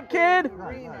 Straighten it out, kid!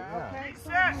 arena, okay?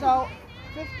 So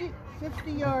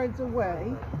 50 yards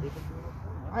away,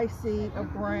 I see a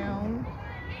brown.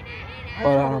 I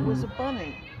thought it was a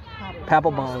bunny.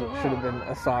 Papelbon should have been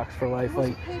a socks for life.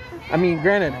 Like, I mean,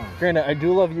 granted, I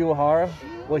do love Uehara.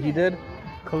 What he did,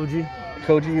 Koji.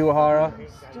 Koji Uehara.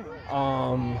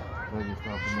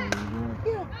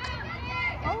 Yeah.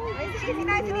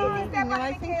 Oh, and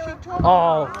I think she told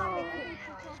Oh.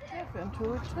 Jeff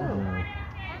into it too. And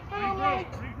I'm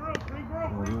like,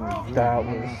 That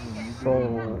was so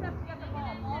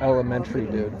elementary,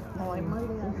 dude. well, I might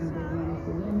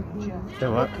ask Jeff. Say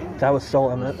what? That was so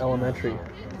elementary.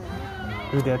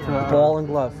 Dude, that's what, Ball and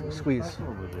glove, squeeze.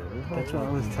 that's what I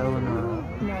was telling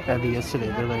Abby yesterday.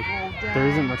 They're like, there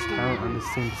isn't much talent on this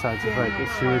team besides if like if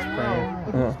she was playing,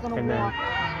 Yeah. and then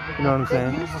you know what I'm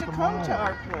saying? Used to come to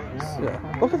our place. Yeah.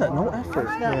 Look at that, no effort.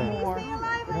 Not more.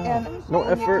 And No when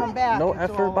you effort- come back, no it's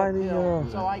effort all by the, uphill,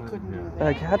 so I couldn't do And that.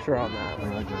 I catch her on that.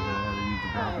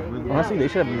 Honestly, they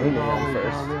should have named it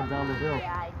first.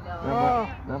 Oh.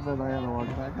 That's when I had to walk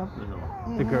back up the hill.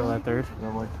 The girl at third. And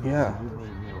I'm like, Yeah.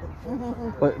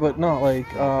 But no, like,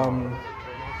 But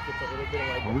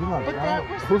that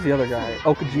was, who's the other guy?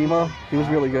 Okajima. He was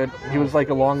really good. He was like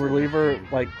a long reliever,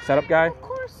 like setup guy. of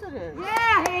course it is.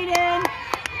 Yeah, Hayden.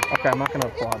 Okay, I'm not gonna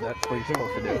applaud. That's what you're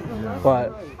supposed to do. But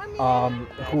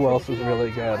who else was really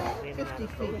good? 50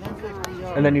 feet and 50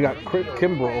 yards. And then you got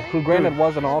Kimbrel, who granted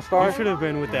was an He all-star. should have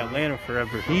been with Atlanta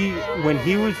forever. When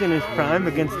he was in his prime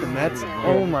against the Mets,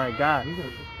 oh my god.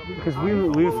 Because we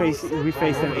faced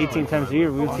him 18 times a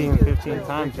year. We would see him 15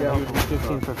 times, and he would be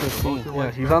 15 for 15. Yeah,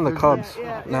 he's on the Cubs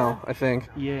now, I think.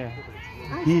 Yeah,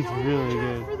 he's really For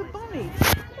good. the bunny.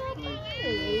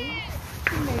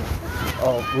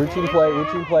 Oh, routine play.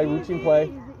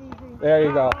 There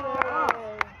you go.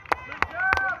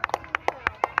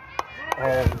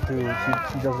 Oh, dude,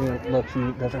 she doesn't even look. She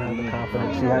doesn't have the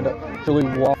confidence. She had to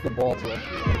really walk the ball to it.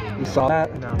 You saw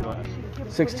that? Now what?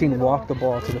 16 walked the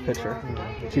ball to the pitcher.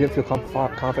 She didn't feel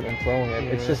confident in throwing it.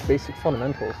 It's just basic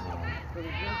fundamentals.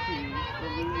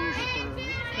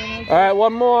 All right,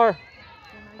 one more.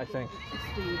 I think.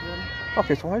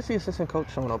 Okay, so why is the assistant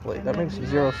coach showing up late? That makes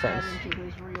zero sense. Into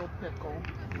his real pickle,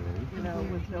 you know,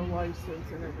 with no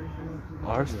license and everything.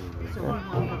 Ours? So he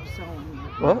wound up selling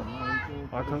it. What?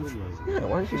 Our coach? Yeah,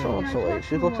 why is she showing up so late?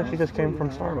 She looks like she just came from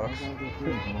Starbucks. Oh,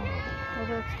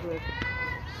 that's good.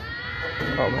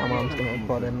 Oh, my mom's gonna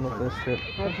butt in with this shit.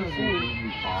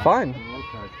 Fine.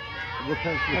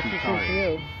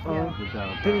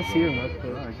 Didn't see her much,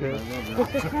 but good.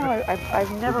 Just this now,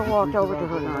 I've never walked over to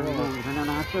her not even an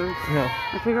actor. Yeah.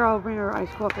 I figure I'll bring her ice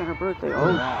coffee on her birthday.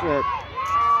 Oh shit.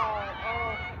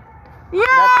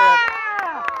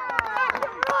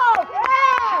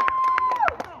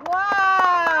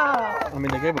 Wow. I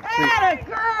mean, they gave a treat. What a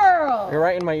girl. You're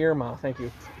right in my ear, Ma. Thank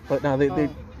you. But no, they Oh,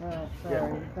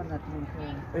 sorry. You've done that to me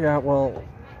too. yeah, well,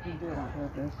 You did on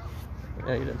purpose.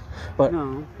 yeah, you did. But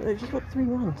No. they just got 3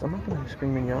 runs. I'm not gonna be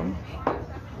screaming young.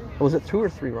 Was it 2 or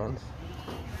 3 runs?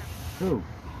 2.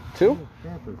 2?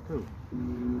 Panthers, 2.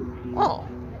 Oh,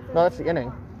 no, that's the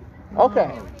inning.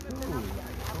 Okay.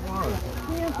 No,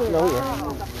 we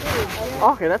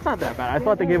were. Okay, that's not that bad. I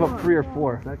thought they gave up 3 or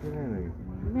 4. Second inning.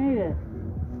 Made it.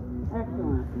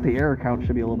 Excellent. The error count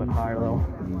should be a little bit higher though.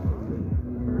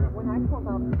 When I pulled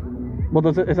up, Well,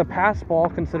 is a pass ball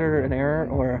considered an error,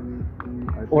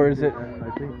 or is it? I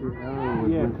think the error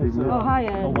was Yeah, when she because missed. oh, hi, the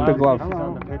Ed. wild glove. pitch is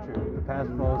on the pitcher. The pass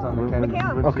ball is on the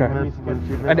catcher. When Okay. she missed the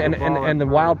ball And the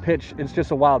wild pitch, it's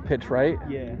just a wild pitch, right?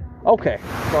 Yeah. Okay.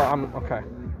 So I'm okay.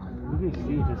 You can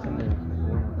see just in there.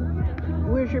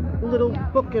 Where's your little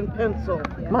book and pencil?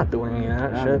 I'm not doing any of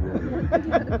that shit.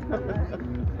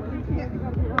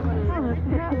 Oh, this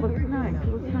hat looks nice. It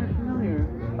looks kind of familiar.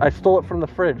 I stole it from the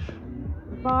fridge.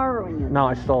 Borrowing it. No,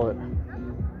 I stole it.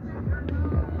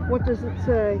 What does it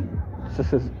say? This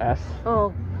says S.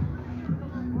 Oh,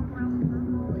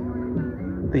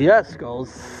 The S goes.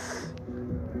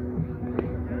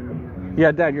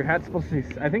 Yeah, Dad, your hat's supposed to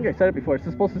say, I think I said it before, it's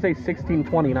supposed to say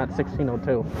 1620, not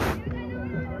 1602.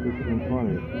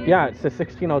 1620. Yeah, it says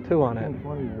 1602 on it.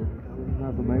 1620, isn't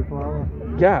that the Mayflower?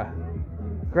 Yeah.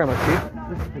 Grandma, see?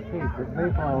 This is the Cape. The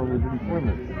Mayflower was in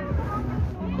Plymouth.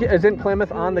 Yeah, isn't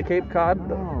Plymouth on the Cape Cod?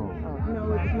 No. no,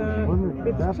 it's not. Plymouth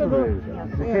It's to separated.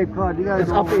 The yeah. Cape Cod, you gotta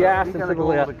It's go up the over- ass you and gotta to the go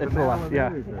left, over and to the canal left, and yeah.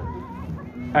 everything.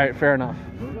 Alright, fair enough.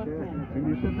 And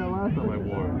you said that last time I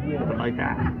wore it. Something like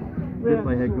that. Did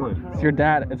my head good. It's your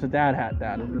dad, it's a dad hat,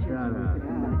 Dad. It's a bad hat.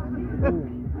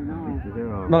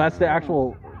 Zero. No, that's the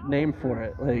actual name for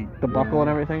it, like the buckle and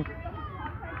everything.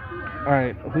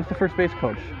 Alright, who's the first base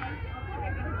coach? All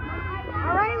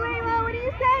right, Layla, what do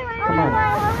you say, Layla? Come on.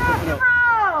 Come on.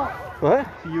 What?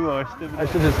 You are stupid. I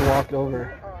should just walked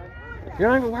over. You're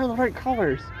not even wearing the right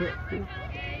colors.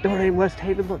 Don't any West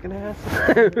Haven looking ass.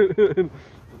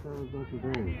 That was Notre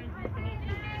Dame.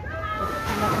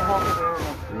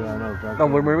 Yeah, I know. That's No,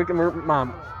 we're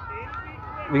Mom.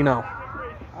 We know.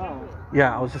 Oh.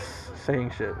 Yeah, I was just saying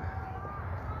shit.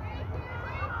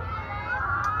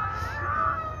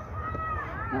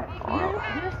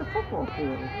 Here's the football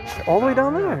field. All the way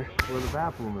down there. where the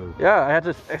bathroom is. Yeah, I had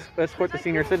to escort the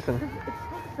senior citizen.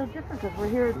 It's so different because we're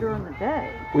here during the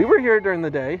day We were here during the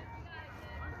day.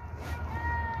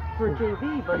 for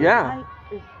JV, but Yeah. at night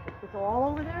it's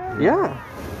all over there? Yeah.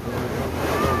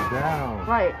 Down.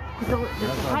 Right. So it's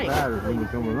That's a not hike. bad. It's even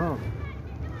coming up.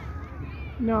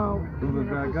 No. Move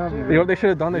it back up. You know what they should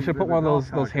have done? They should put one of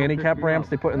those handicap ramps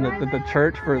they put in the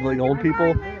church for like old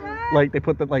people. Like they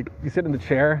put you sit in the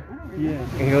chair Yeah.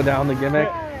 and you go down the gimmick.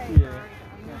 Yeah.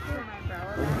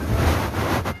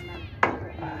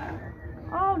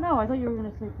 Oh no, I thought you were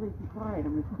gonna say please be quiet.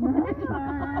 I'm recording. I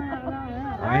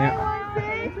am.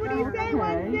 What do you say,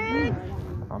 1-6?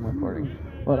 I'm recording.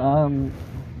 But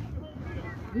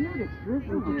Weird, it's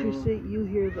drizzling. Did you see? You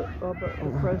hear that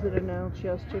the president announced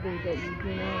yesterday that you do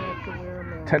not have to wear a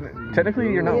mask. technically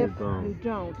you're not. If you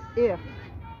don't, if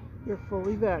you're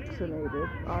fully vaccinated,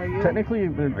 are you? Technically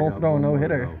they're both throwing no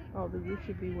hitter. Oh, then you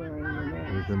should be wearing your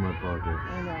It's mask. in my pocket.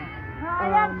 I know.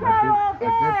 I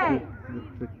did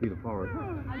 6 feet apart.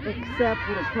 Except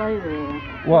Gonna play there.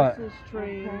 What? buses,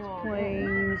 trains,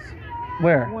 planes,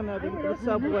 Where? one other, the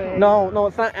subway. No,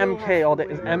 it's not MK all day.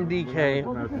 It's MDK.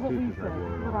 Well, this is what we Massachusetts, said. I wore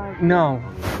it. What I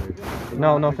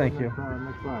No, thank you.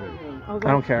 Next Friday. Oh, I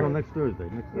don't care. No, next Thursday.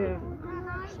 Next Yeah. Thursday.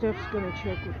 Steph's gonna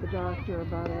check with the doctor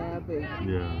about Abby,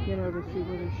 Yeah. you know, to see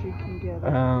whether she can get it.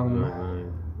 Right.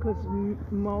 Because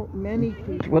many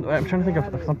people. What, I'm trying to think who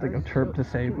of had something it of chirp to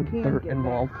say with can't dirt get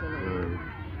involved. vaccinated. Right.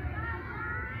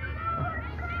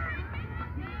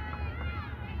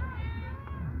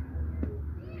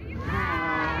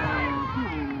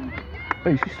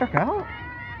 Wait, she struck out?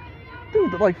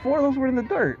 Dude, like 4 of those were in the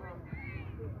dirt.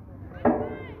 They're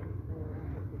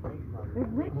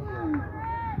written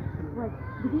like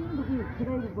beginning of the week.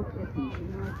 Today it looked iffy. You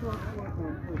know, I saw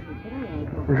today.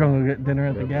 We're gonna go get dinner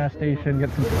at the gas station, get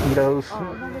some Tito's.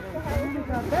 When it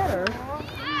got better.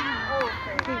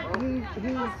 He's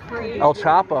El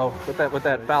Chapo with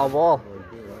that foul ball.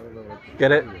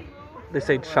 Get it? They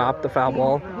say chop the foul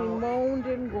ball. He moaned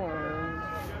and groaned.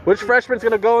 Which freshman's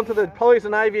gonna go into the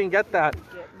poison ivy and get that?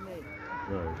 Get me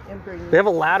Right. and bring They have a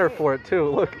ladder for it too.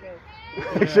 Look.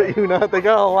 I shit you not. They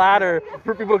got a ladder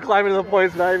for people to climb into the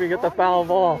poison ivy and get the foul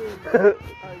ball.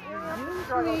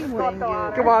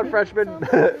 Come on, freshman.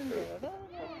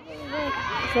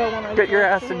 Get your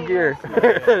ass in gear.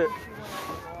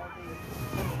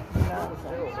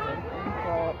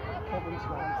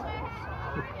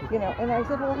 You know, and I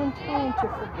said, well, I'm trying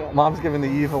to forget. Mom's giving the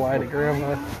evil eye to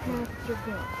grandma.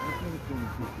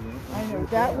 I know,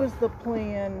 that was the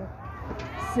plan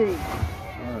C.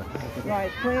 Right,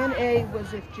 plan A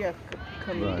was if Jeff could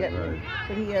come and get me,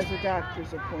 but he has a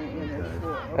doctor's appointment at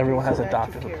 4. Everyone has so a that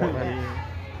doctor's took care of appointment. that.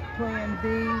 Plan B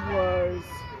was,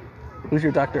 Who's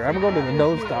your doctor? I'm going to the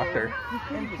nose doctor.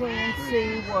 and Plan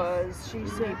C was, she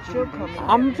said she'll come in.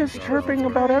 I'm just chirping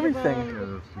about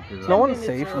everything. No one's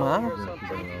safe, Mom.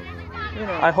 You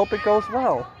know, I hope it goes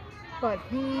well. but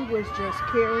he was just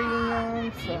carrying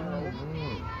on,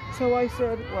 so I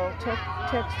said, well,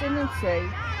 text him and say,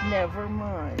 never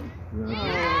mind.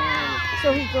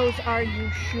 So he goes, are you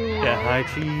sure? Yeah, high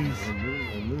cheese.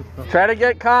 Try to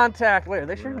get contact. Wait, are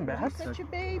they sharing He's bats? such a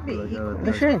baby.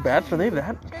 They're sharing bats? Are they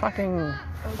that fucking...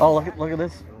 Oh, look at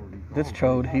this. This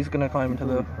chode. He's gonna climb into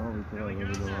the...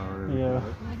 Yeah.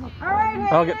 I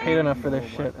don't get paid enough for this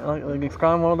shit. Like, he's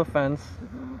climbing one of the fence.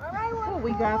 Well,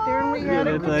 we got there and we had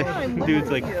a Dude's good like, time. Look dude's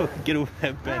at like, you. fuck, get over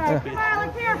that bench, bitch. Smile,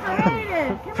 look here for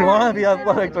Unedited. If you want to be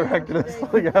athletic director, that's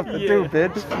all you have to do,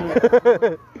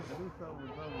 bitch.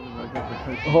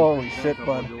 Holy shit,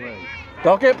 bud.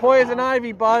 Don't get poison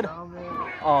ivy, bud.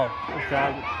 Oh.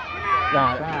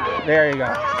 Nah, there you go.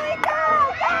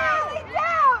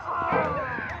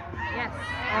 Yes.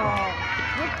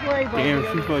 Good play, buddy. Damn,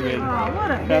 she fucking.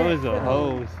 What a That was a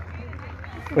hose.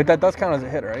 Wait, that does count as a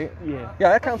hit, right? Yeah. Yeah,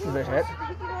 that counts as a hit.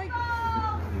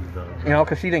 You know,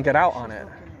 because she didn't get out on it.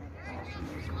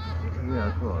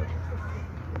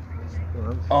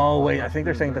 Oh, wait, I think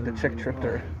they're saying that the chick tripped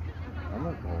her.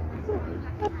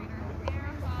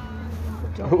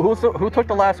 Who took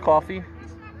the last coffee?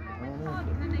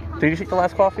 Did you take the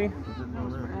last coffee?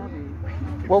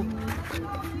 Well,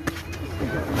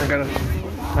 I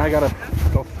gotta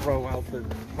go throw out the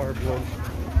hardwood.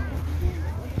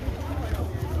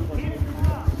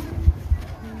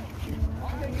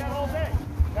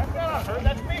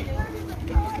 That's me.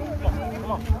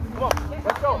 Come on.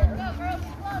 Let's go.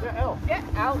 Yeah, L. Get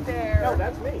out there. No,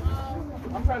 that's me.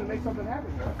 I'm trying to make something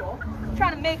happen here, that's all.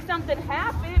 Trying to make something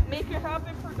happen. Make it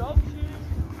happen production.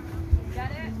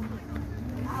 Got it?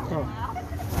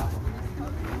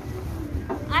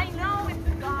 I know it's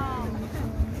a gum.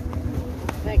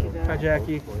 Thank you, Dad. Hi,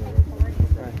 Jackie.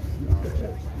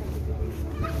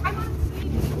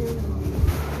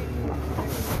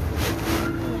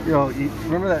 Yo, you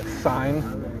remember that sign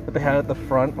that they had at the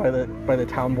front by the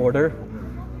town border?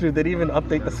 Dude, they didn't even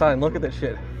update the sign. Look at that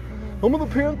shit. Home of the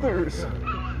Panthers.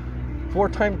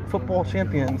 4-time football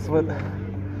champions. What?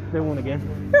 They won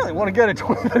again. Yeah, they won again in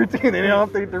 2013. They didn't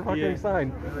update their fucking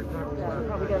sign. Yeah, we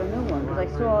probably got a new one,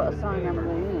 because I saw a sign on the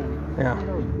way in. Yeah.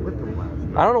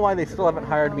 I don't know why they still haven't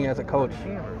hired me as a coach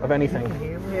of anything.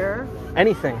 Here?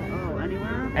 Anything. Oh,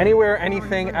 anywhere? Anywhere,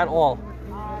 anything at all.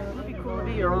 Would it be cool to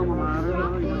be your alma mater,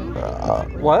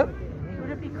 though? What? Would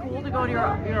it be cool to go to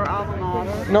your alma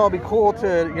mater? No, it'd be cool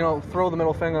to, throw the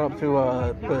middle finger up to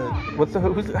I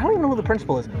don't even know who the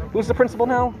principal is. Who's the principal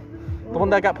now? The one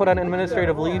that got put on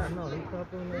administrative leave?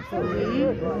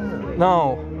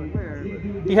 No.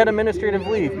 He had administrative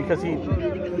leave because he...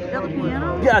 Della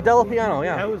Piano? Yeah, Della Piano,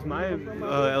 yeah. That was my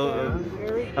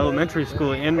elementary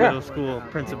school and middle school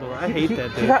principal. I hate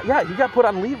that dude. He got put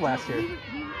on leave last year.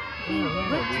 He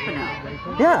licked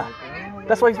Pinot. Yeah.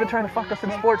 That's why he's been trying to fuck us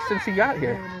in sports since he got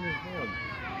here.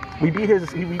 We beat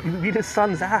his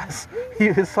son's ass.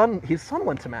 His son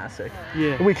went to Masuk.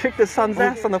 Yeah. And we kicked his son's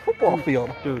ass on the football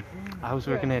field. Dude, I was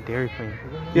working at Dairy Queen.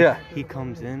 Yeah. He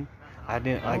comes in. I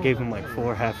gave him like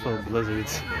 4 half-full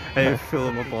blizzards. I didn't fill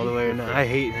him up all the way. And I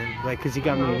hate him, like, cause he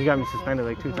got me suspended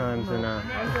like 2 times in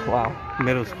Wow.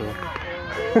 middle school.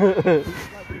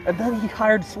 And then he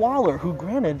hired Swaller, who,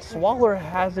 granted, Swaller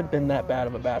hasn't been that bad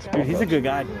of a basketball Dude, he's a coach. good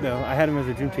guy though. I had him as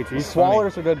a gym teacher. He's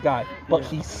Swaller's a good guy, but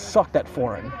he sucked at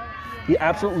foreign. He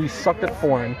absolutely sucked at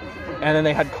foreign. And then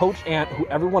they had Coach Ant, who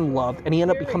everyone loved, and he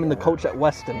ended up becoming the coach at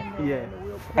Weston, funny. Yeah.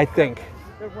 I think.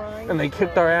 And they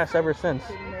kicked our ass ever since.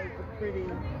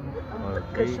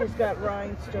 Because she's got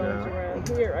rhinestones around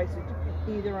here. I said,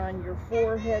 either on your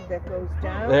forehead that goes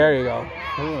down. There you go.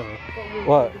 But we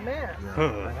What? need the mask.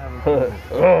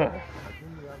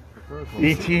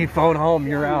 E.T. phone home,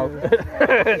 you're out.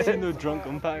 Seen the drunk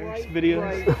umpires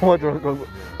videos? What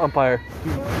umpire?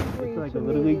 It's like a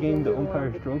Little League game. The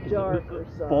umpire's drunk. He's like,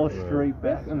 ball straight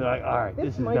back. And they're like, alright,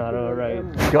 this is not alright.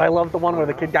 Do I love the one where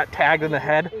the kid got tagged in the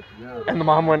head and the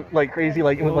mom went like crazy,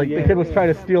 like it was like the kid was trying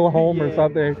to steal home or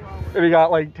something, and he got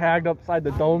like tagged upside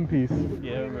the dome piece,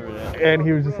 Yeah, I remember that. and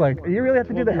he was just like, "You really have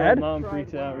to do the head?" Mom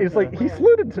freaks out. He's like, "He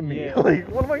saluted to me. Yeah. Like,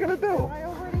 what am I gonna do?" I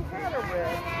already had a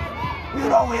red. You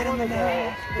don't hit him in the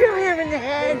head. You hit him in the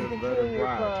head.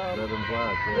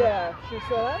 Yeah, she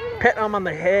said, I don't know. Pet him on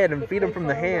the head and feed him from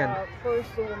the Found hand. out, first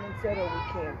the woman said, oh,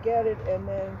 we can't get it, and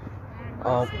then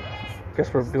Oh,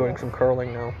 guess we're doing some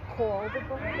curling now. call the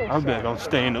bottle I'm shop. I'm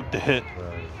staying up to hit.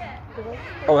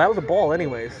 Oh, that was a ball,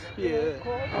 anyways. Yeah.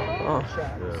 Call the Oh. bottle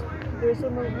shops. There's a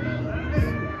Marie's.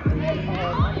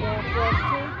 She's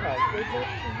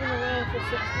been around for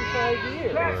 65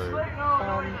 years.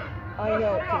 I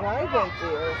know, because I went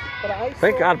there, but I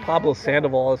Thank saw God people Pablo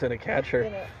Sandoval isn't a catcher.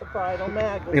 in a bridal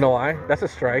magazine. You know why? That's a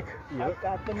strike. I've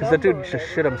got the Because that dude number just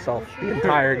and shit himself everything. the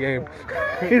entire game.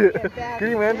 Can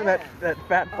you imagine that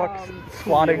fat fuck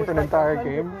squatting for an entire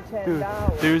game? Dude,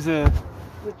 $110, there's a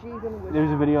which even was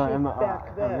there's a video on,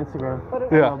 back then. on Instagram. But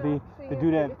it Yeah. was- The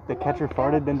dude at the catcher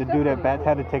farted, then the dude at bats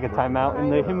had to take a timeout,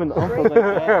 and him and Uncle like You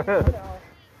that. know,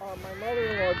 my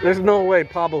mother-in-law did There's no way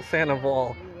Pablo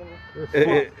Sandoval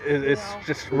is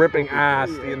just ripping ass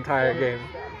the entire game.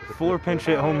 4 pinch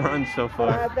hit home runs so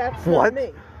far That's What? not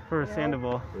me. for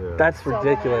Sandoval. That's So when I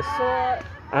ridiculous. saw it,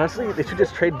 Honestly, they should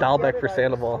just trade Dahlbeck for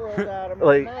Sandoval. rolled out of my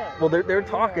Like, mind. well, they're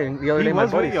talking the other He day. My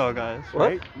was with buddies. y'all guys, What?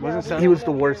 right? Wasn't He Sandoval? was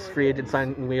the worst free agent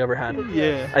signing we ever had.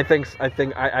 Yeah. I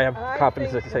have I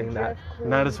confidence think in saying when that. Jeff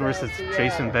Not as Clean worse as got Jason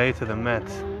Seattle, Bay to the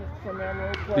Mets. moved from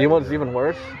Emerald You know what's Place even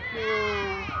worse? to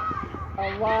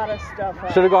a lot of stuff.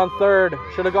 Should have gone third.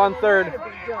 Should have gone third.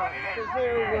 Because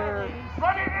there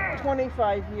were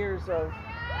 25 years of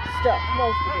stuff,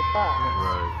 most of it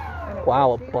boxed. And it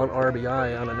Wow, a was bunt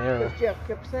RBI on an error. Because Jeff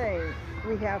kept saying,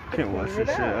 we have to Can't clean watch it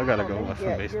this shit. out. I gotta go Come watch and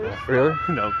some get your baseball. Really?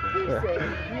 No. He Yeah.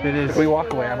 said, It is. If we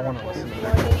walk away, I don't want to listen to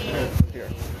that. Here.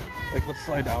 Like, let's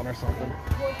slide down or something.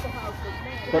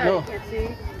 But no, See?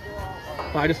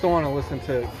 I just don't want to listen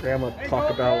to Grandma talk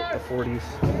about the 40s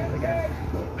again.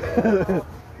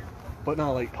 But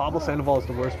no, like, Pablo Sandoval is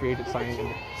the worst free agent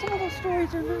signing. Some of those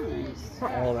stories are nice.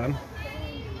 Not all of them.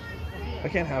 I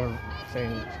can't have him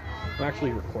saying, I'm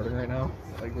actually recording right now.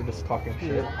 Like, we're just talking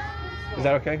shit. Is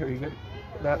that okay? Are you good?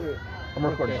 That I'm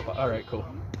recording. Alright, cool.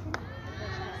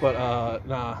 But,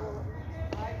 nah.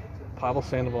 Pablo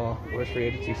Sandoval, worst free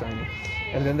agency signing.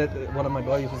 And then one of my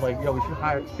buddies was like, yo, we should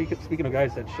hire, speaking of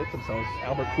guys that shit themselves,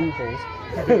 Albert Pujols.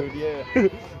 Dude, yeah.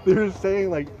 They were saying,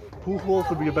 like, Pujols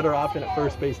would be a better option at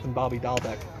first base than Bobby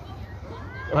Dahlbeck.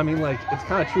 I mean, like, it's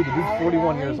kind of true. The dude's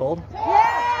 41 years old.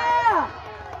 Yeah!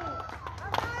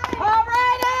 All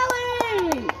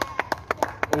right, Ellie!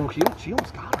 Oh, she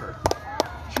almost got her.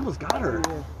 She almost got her.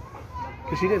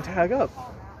 Because she didn't tag up.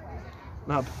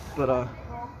 Nah, but,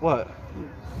 what?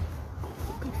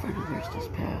 Good friend of theirs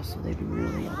just passed, so they'd be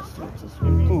really out of sorts this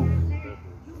week. Who?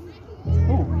 The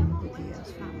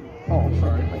Diaz family. Oh, I'm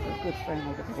sorry. Like a good friend,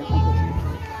 like a good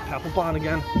Papelbon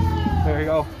again. There you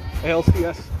go.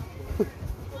 ALCS.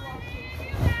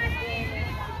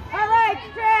 All right,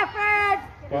 Stratford!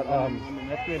 But,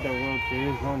 That's made the World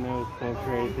Series run. That was so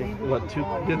crazy. what,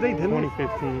 didn't they?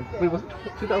 2015. Wait, was it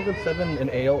 2007 in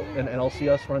an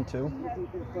LCS run too?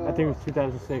 I think it was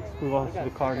 2006. We lost to the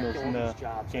Cardinals in the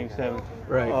Game 7.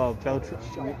 Right.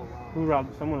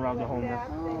 Someone robbed a homer.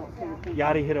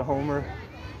 Yachty hit a homer.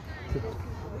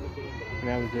 And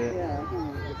that was it.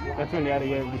 That's when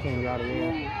Yachty became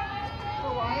Yachty.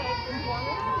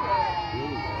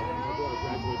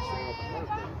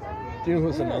 Do you know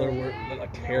who's another a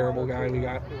terrible guy we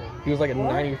got? He was like a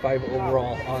 95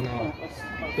 overall on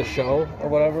the show or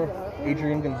whatever.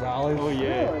 Adrian Gonzalez. Oh,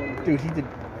 yeah. Dude, he did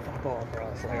fuck all for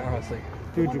us. Like, honestly.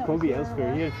 Dude, Jacoby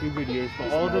Ellsbury, he had a few good years,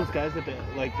 but all those guys at the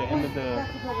end of their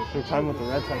time with the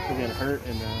Red Sox were getting hurt,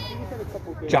 and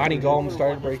Johnny Gomes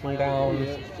started breaking down.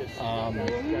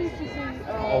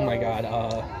 Oh my God.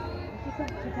 I'm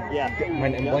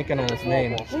blanking on his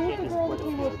name.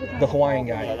 The Hawaiian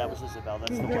guy. Yeah, that was Isabel.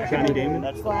 That's the one. Johnny Damon?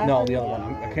 That's the one. No, the other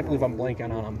one. I can't believe I'm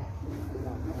blanking on him.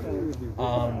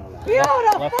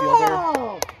 Beautiful! Left fielder.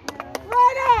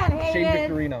 Right on, Shane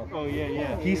Hayden! Victorino. oh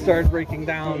yeah. He started breaking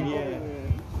down. Yeah.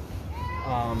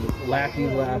 Lackey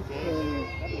left.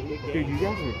 Dude, you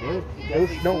guys were good.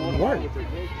 No, we weren't.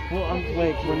 Well, I'm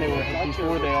like when they were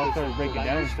before they all started breaking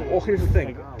down. Stuff. Well, here's the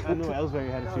thing. Like, I know Ellsbury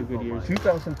had a few good years.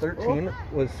 2013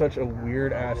 was such a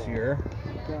weird ass year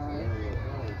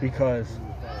because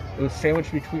it was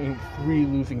sandwiched between 3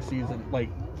 losing seasons, like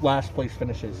last place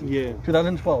finishes. Yeah.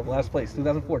 2012 last place,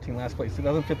 2014 last place,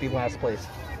 2015 last place.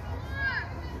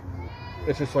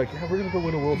 It's just like, yeah, we're gonna go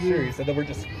win a World Series, and then we're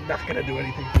just not gonna do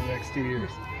anything for the next 2 years.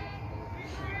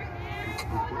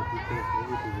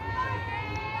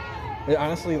 It,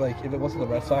 honestly, like, if it wasn't the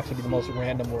Red Sox, it'd be the most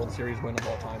random World Series win of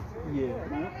all time. Yeah.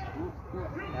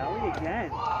 Ellie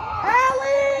again.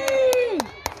 Allie!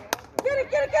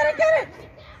 Get it!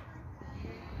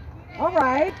 All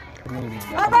right.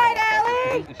 All right,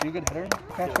 Allie! Is she a good hitter,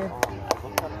 catcher? I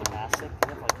looked up the Masuk. They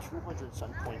have like 200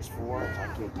 some points for. It's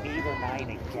like 8 or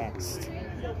 9 against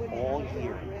all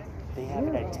year. They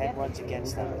haven't had 10 runs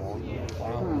against them all year.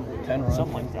 Wow, 10 runs.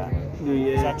 Something like that. Yeah.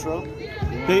 Is that true?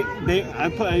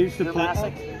 I used to Your play.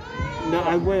 Masuk? No,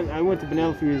 I went to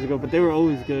Benel a few years ago, but they were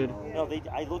always good. No,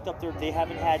 I looked up there. They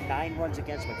haven't had 9 runs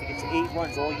against them. I think it's 8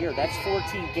 runs all year. That's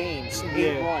 14 games,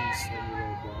 8 runs.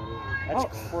 That's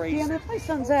crazy. Dan, that's my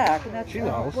son Zach, and that's She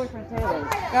knows. boyfriend Taylor.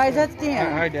 Guys, that's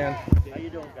Dan. Hi, Dan. How you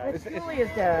doing, guys? That's Julia's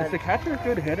dad. Is the catcher a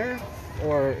good hitter,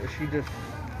 or is she just?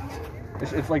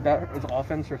 It's like that. It's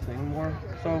offense her thing more.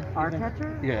 So Our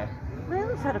catcher? Yeah.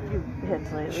 Layla's had a few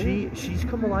hits lately. She's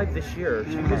come alive this year.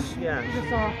 She was She's a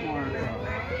sophomore.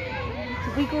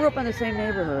 We grew up in the same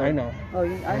neighborhood. I know. Oh,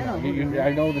 I know.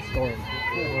 I know the story.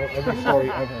 Every story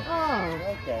ever. Oh,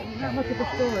 okay. Not much of a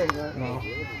story, but. No.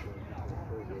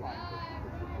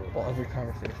 Well, every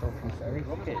conversation from Sarah.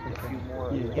 Okay, a few more.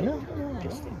 You know?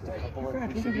 Just a couple of.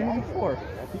 Congrats, you did before.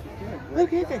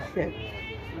 Look at that shit.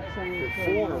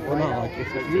 Well, no, like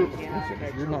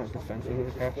if you're not defensive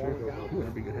as a catcher, you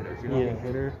better be a good hitter. If you're not a good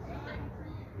hitter,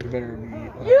 you better be.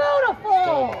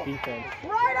 Beautiful! Defense.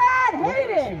 Right on! Hate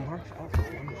She it! marks out for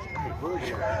one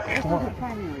strike. Come on.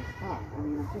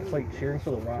 It's like cheering for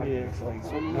the Rockets. It's like,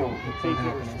 no, it's not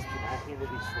happening.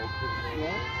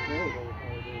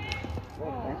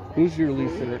 Who's your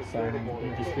least favorite signing in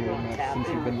the history of the Mets since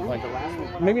you've been, like,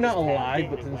 maybe not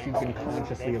alive, but since you've been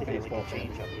consciously a baseball fan?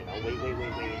 Wait,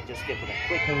 just get with a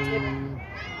quick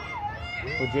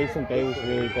Well, Jason Bay was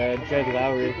really bad. Jed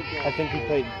Lowry, I think he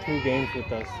played 2 games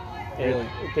with us. Really?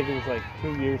 I think it was like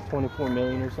 2 years, $24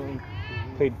 million or something.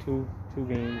 Played two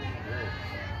games.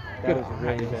 That was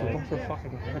really bad. Those are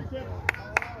fucking good.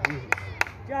 Good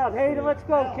job, Hayden. Let's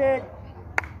go, kid.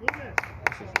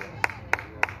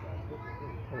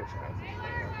 I wish I had this.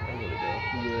 I really do.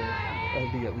 Yeah. That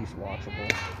would be at least watchable.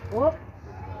 Whoop.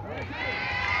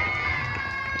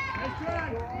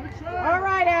 All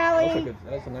right, Allie.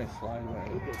 That's a nice slide,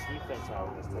 man. Lucas defense out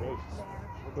of this today.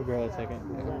 We'll go a second.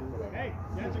 Hey,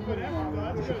 that's a good effort,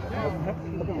 though. That's a good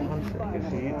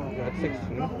Is he at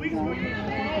 16?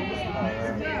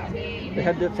 They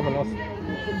had did someone else.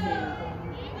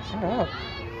 Shut up.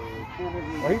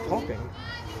 Why are you talking?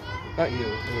 Not you.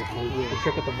 The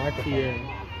chick at the microphone. Yeah.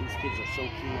 These kids are so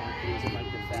keen on cruising like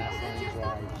the fast lane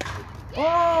drives. Oh!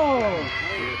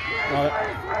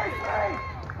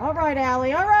 All right,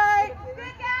 Allie. All right.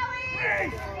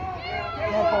 Dead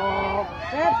ball.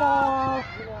 Dead ball.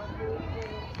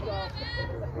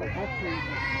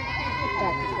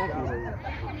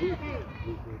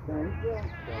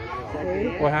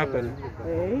 What happened?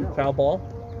 See? Foul ball?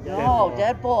 No,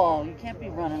 dead ball. You can't be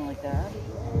running like that.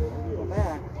 Go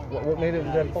back. What made it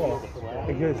a dead ball?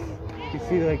 Because you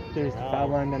see, like, there's the foul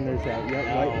line, then there's that white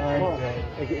line.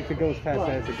 Like, if it goes past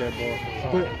that, it's a dead ball.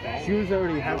 But she was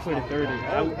already halfway to 30.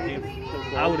 I would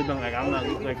have been like, I'm not,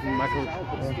 like, my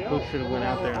coach should have went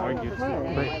out there and argued.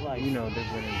 But, you know, they're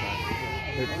winning by.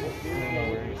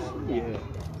 Yeah.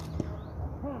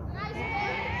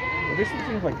 Well, this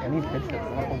seems like any pitch that's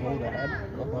not below the head,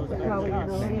 above the head, Probably can't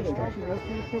not stand a either. strike. She goes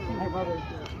to the kitchen. My brother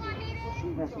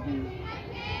has to be.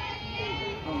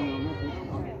 Oh, no, not this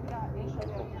one.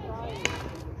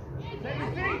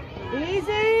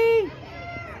 Easy!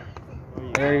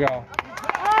 There you go.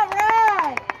 All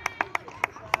right!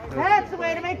 That's the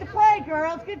way to make the play,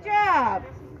 girls. Good job.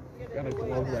 Gotta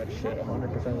glove that shit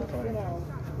 100% of the time.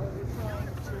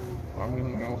 I'm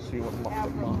gonna go see what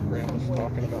Mom Graham was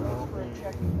talking about.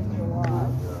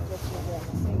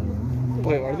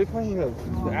 Wait, are they playing the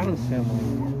Addams Family?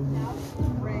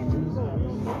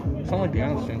 Sound like the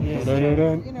Addams Family.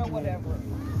 You know, whatever.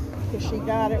 Because she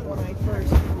got it when I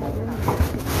first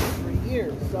moved 3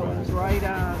 years, so it was right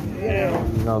on. Yeah.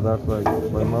 No, that's like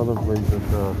my mother brings it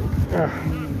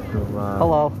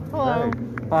Hello. Hello.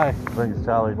 Hi. brings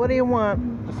Charlie. What do you want?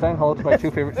 Just saying hello to my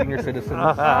 2 favorite senior citizens.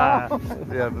 Yeah.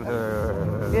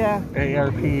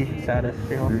 ARP status,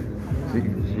 you know. She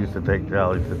used to take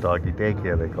Charlie to doggy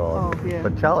daycare, they call it. Oh, yeah.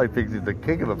 But Charlie thinks he's the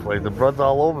king of the place and runs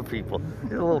all over people.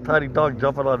 He's a little tiny dog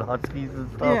jumping on huskies and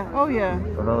stuff. Yeah. Oh, yeah.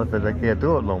 So Mother says they can't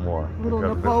do it no more. Little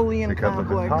because of it- Napoleon because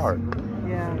complex. of his heart.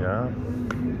 Yeah. Yeah.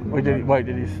 Wait,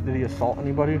 did he assault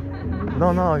anybody?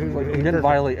 No, He didn't just-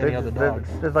 violate any there's- other there's- dogs.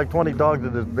 There's like 20 dogs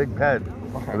in this big pen.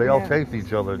 Okay. And they all Yeah. chase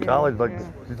each other. Yeah, Charlie's like, yeah.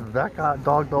 she says, that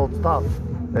dog don't stop.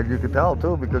 And you can tell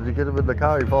too because you get him in the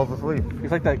car, he falls asleep.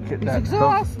 He's like that kid. He's That,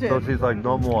 exhausted. So she's like,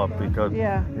 no more because,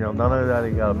 Yeah. you know, none of that,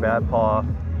 he got a bad paw.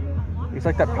 he's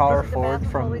like that power forward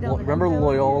from. Remember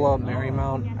Loyola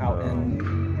Marymount out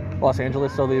in Los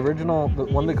Angeles? So the original,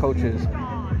 one of the coaches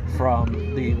from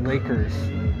the Lakers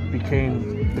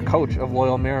became the coach of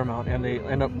Loyola Marymount, and they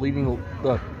end up leading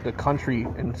the country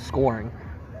in scoring.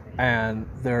 And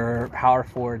their power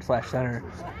forward / center,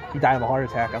 he died of a heart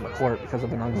attack on the court because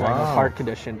of an undiagnosed heart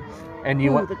condition. And you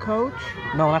Who, went, the coach?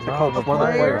 no, not the coach, one of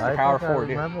the players, the I power think I forward.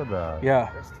 remember that. Yeah.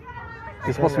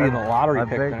 He's supposed to be in the lottery I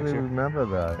pick next vaguely year. remember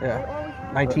that.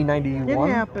 Yeah. 1991.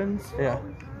 It happens. Yeah.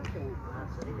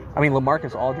 I mean,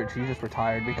 LaMarcus Aldridge, he just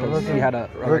retired because he had a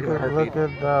regular heartbeat.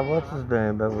 Look at what's his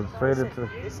name that was traded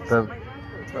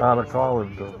out of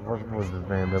college. What was his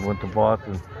name? That went to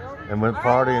Boston and went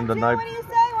partying the night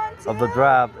of the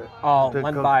draft. Oh,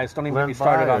 Len Bias. Don't even get me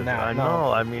started on that. I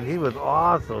know. I mean, he was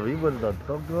awesome. He would have done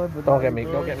so good. With Don't get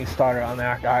me started on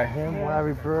that guy. Him,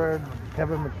 Larry Bird,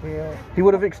 Kevin McHale. He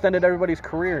would have extended everybody's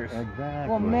careers. Exactly.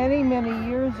 Well, many, many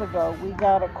years ago, we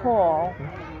got a call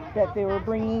that they were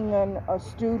bringing in a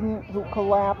student who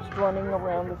collapsed running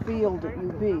around the field at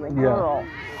UB, a girl.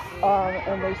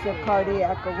 And they said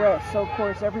cardiac arrest. So, of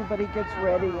course, everybody gets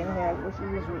ready and her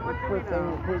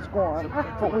thing was gone.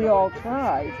 But we all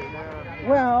tried.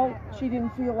 Well, she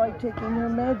didn't feel like taking her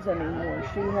meds anymore.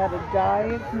 She had a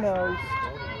diagnosed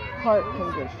heart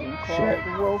condition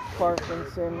called Wolff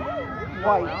Parkinson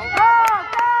White.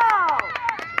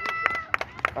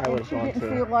 And she didn't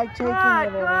feel like taking it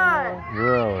anymore.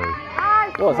 Really?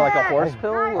 What, is it like a horse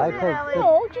pill?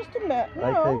 No, just a med.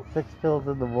 I No. take 6 pills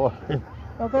in the morning.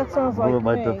 Oh, that sounds like with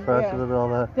my me. depression Yeah. and all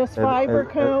that. Does fiber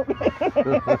count?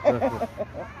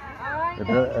 and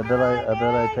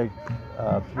then I take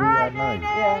 3 at night.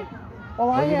 Yeah. Well,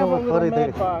 I you know have a what's little funny?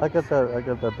 med box. I got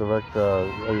that direct.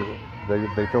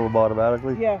 They fill them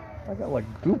automatically. Yeah. I got like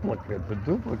duplicates and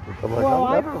duplicates. I'm like, Well,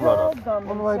 I'll I've never run called up. them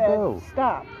What and do I said, do?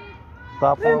 stop.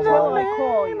 Stop for a Until I while.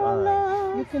 call you.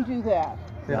 Alright. You can do that.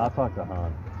 Yeah, I'll talk to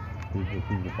Han. He's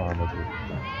the pharmacist.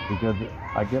 Because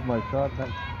I get my shot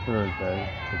next Thursday,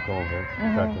 the COVID,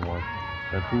 second one.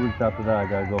 And 2 weeks after that, I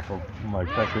gotta go for my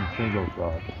second single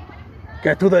shot.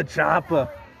 Get to the chopper.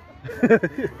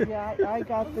 Yeah, I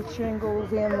got the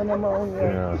shingles and the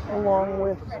pneumonia along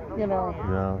with,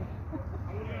 Yeah.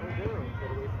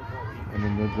 And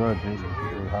then they're good.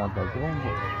 Han's like,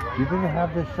 oh, you didn't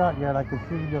have this shot yet. I can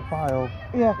see your file.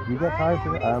 Yeah. You got time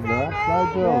for it? I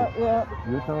do. Yeah.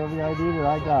 You're telling me I need it.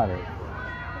 I got it.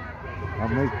 I'll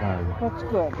make time. That's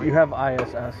good. You have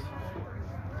ISS.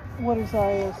 What is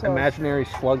ISS? Imaginary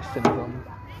slug syndrome.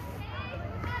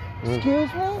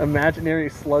 Excuse me? Imaginary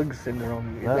slug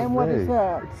syndrome. And what is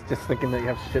that? It's just thinking that you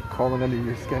have shit crawling under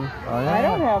your skin. I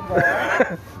don't have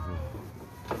that.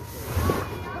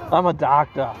 I'm a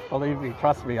doctor. Believe me,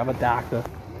 trust me, I'm a doctor.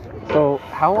 So,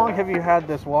 how long have you had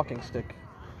this walking stick?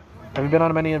 Have you been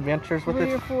on many adventures with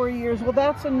 3 it? or 4 years. Well,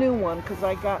 that's a new one because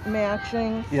I got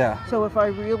matching. Yeah. So if I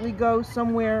really go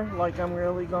somewhere, like I'm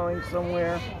really going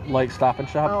somewhere, Like Stop and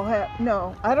Shop? I'll have,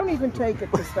 no, I don't even take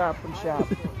it to Stop and Shop.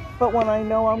 But when I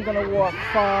know I'm going to walk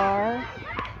far,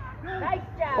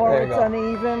 or There you it's go.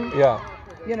 uneven, Yeah.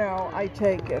 I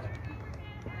take it.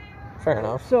 Fair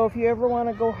enough. So if you ever want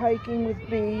to go hiking with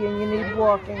B and you need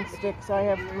walking sticks, I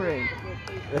have 3.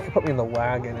 They could put me in the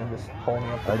wagon and just pull me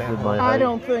up the damn hill. I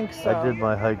don't think so. I did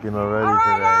my hiking already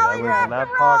today. I was in that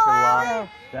parking lot.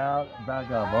 Down, back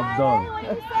up. I'm done.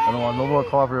 I don't want no more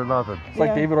coffee or nothing. It's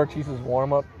like David Ortiz's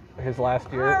warm-up his last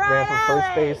year. Ran from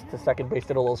first base to second base,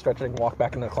 did a little stretching, walked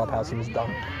back in the clubhouse. He was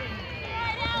done.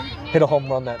 Hit a home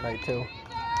run that night, too.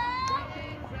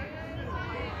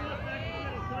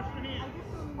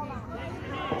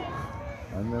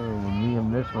 I remember when me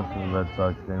and Mitch went to the Red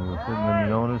Sox game. We were sitting in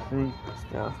the owner's seat.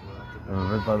 Yeah. And we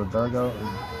were right by the dugout.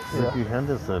 And Ricky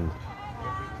Henderson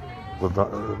was the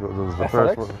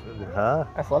first Athletics? one. Huh?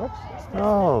 Athletics?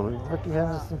 No, Ricky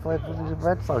Henderson played for the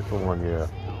Red Sox for 1 year.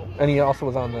 And he also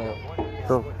was on the...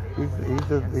 So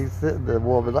he's sitting there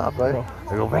warming up, right?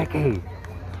 I go, Ricky,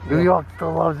 New York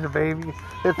still loves you, baby.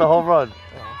 It's a home run.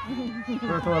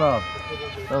 First one up.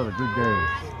 That was a good game.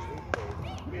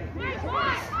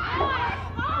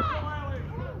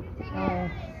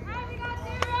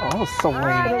 Oh, that was so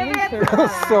lame. That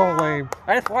was so lame.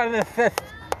 I just wanted a fifth.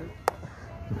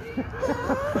 You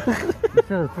should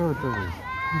have threw it to me.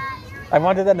 I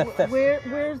wanted that in a fifth.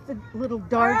 Where's the little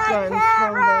dart guns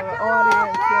from the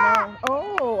audience,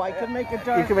 Oh, I could make a dart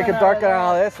gun. You can make a dart gun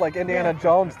out of this, like Indiana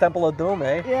Jones, Temple of Doom,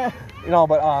 eh? Yeah.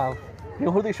 But you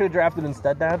know who they should have drafted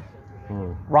instead, Dad?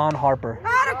 Ron Harper.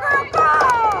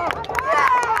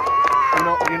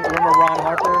 You remember Ron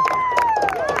Harper?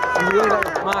 You really don't.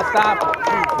 Come on, stop.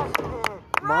 Jesus.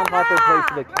 Ron Harper played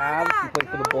for the Cavs. He played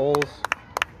for the Bulls.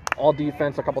 All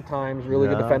defense a couple times. Really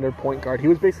good defender, point guard. He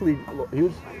was basically he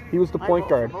was the point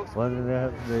guard. Why did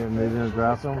they didn't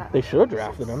draft him? They should have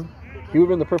drafted him. He would have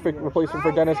been the perfect replacement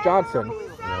for Dennis Johnson.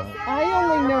 I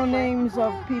only know names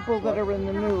of people that are in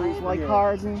the news, like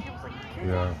Harden.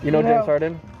 Yeah. You know James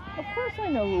Harden? Of course I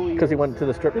know who he is. Because he went to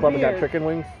the strip club and got chicken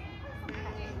wings?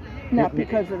 Not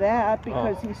because of that,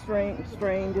 because he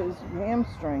strained his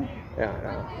hamstring.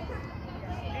 Yeah.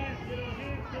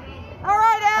 All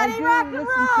right, I do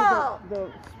listen to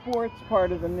the sports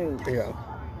part of the news. Yeah.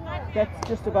 That's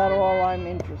just about all I'm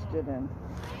interested in.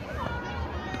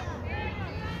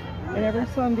 And every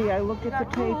Sunday I look at the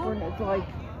paper and it's like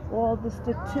all the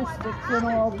statistics and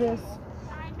all this.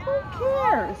 Who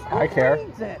cares? Who I care.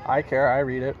 reads it? I care. I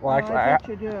read it. Well, actually, I bet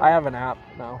you do. I have an app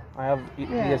now. I have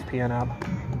ESPN app.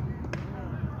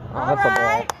 Oh, that's a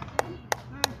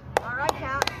ball. All right,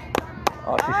 Cat.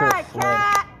 Oh, she should have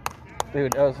slid.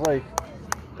 Dude, it was like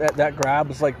that grab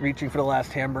was like reaching for the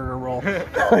last hamburger roll.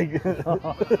 Like,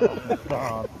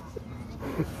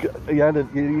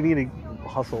 you need to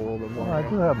hustle a little bit more. I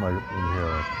do have my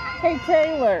inhaler. Hey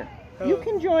Taylor, you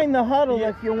can join the huddle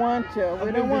if you want to.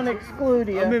 We don't want to exclude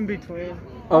you. I'm in between.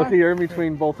 Okay, you're in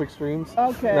between both extremes.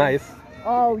 Okay. Nice.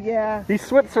 Oh yeah. He's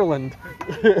Switzerland.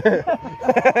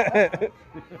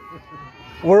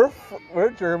 We're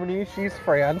Germany. She's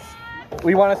France.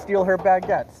 We want to steal her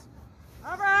baguettes.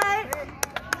 All right.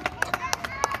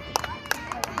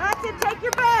 That's it. Take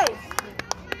your base.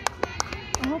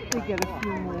 I hope they get a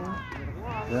few more.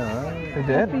 Yeah, right. They did.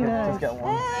 That'd be nice. Just get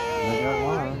one. I got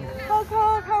one. Hug,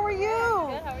 hug. How are you?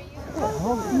 Good, how are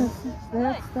you?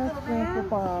 That's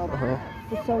Grandpa Bob.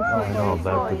 The social I know,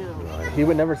 worker. that's He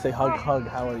would never say hug.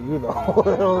 How are you though?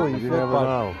 Holy You shit, never bud.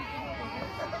 know.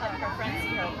 Her friends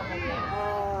see her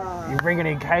from the You bringing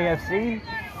in KFC?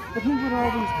 But he would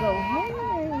always go, hey,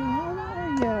 how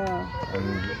are ya?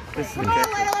 This is the Come on,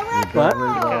 catcher. Layla. We're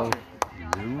What?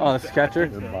 going. Oh, the sketcher?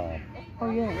 And Bob. Oh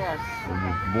yeah. And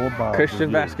there's more Bob Christian than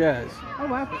you. Vasquez.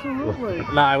 Oh, absolutely.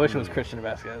 Nah, I wish it was Christian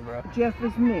Vasquez, bro. Jeff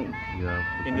is me. Yeah.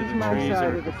 Into He's the my trees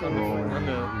side or of the on the, family. on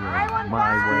the Yeah.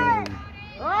 My way.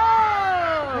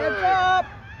 Oh! Heads up!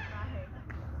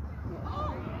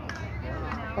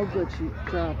 Oh, good, she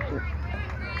dropped it.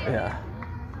 Yeah.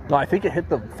 No, I think it hit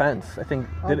the fence. I think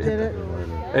Oh, did did it?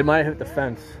 it? It might have hit the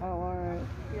fence. Oh, all right.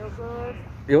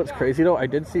 You know what's crazy though? I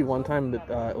did see one time that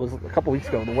it was a couple weeks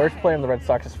ago. The worst player in the Red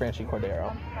Sox is Franchi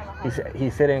Cordero.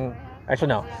 He's hitting. Actually,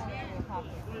 no.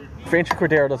 Franchi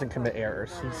Cordero doesn't commit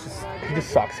errors. He just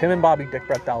sucks. Him and Bobby Dick,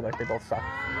 Brett Dalbeck, they both suck.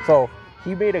 So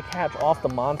he made a catch off the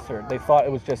monster. They thought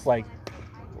it was just like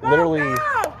literally. Go!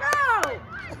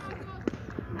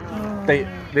 They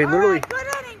literally. Good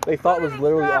inning. They thought it was Good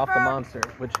literally inning, off the Trevor. monster,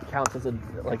 which counts as a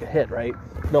hit, right?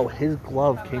 No, his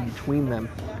glove came between them,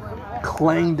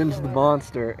 clanged into the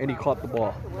monster, and he caught the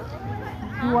ball.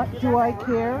 Do I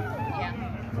care?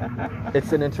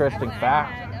 It's an interesting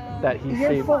fact that he You're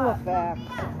saved. full of facts.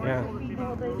 Yeah.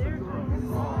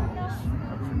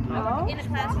 in a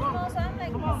classroom or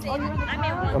something. I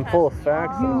mean, I'm full of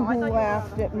facts. You who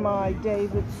laughed at my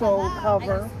David Soul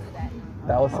cover.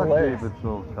 That was hilarious. David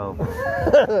Soul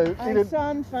cover. My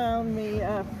son found me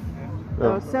a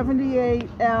 78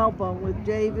 album with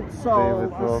David Soul.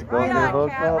 David Soul Right cover. on, Hook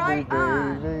Cat, up, right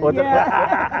baby. What did,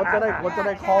 Yeah. what did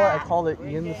I call it? I called it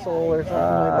Ian the Soul or something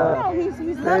like No, he's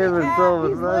David laying, Soul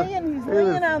he's was nice.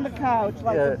 laying on the couch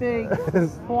like a big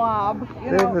blob,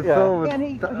 you know. David Soul was And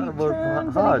he turns and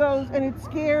he hot. goes, and it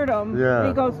scared him. Yeah. And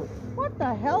he goes, "What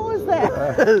the hell is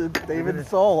that?" that. David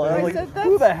Soul. I'm I like, said,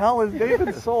 who the hell is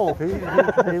David Soul? He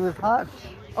was hot.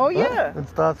 Oh yeah, And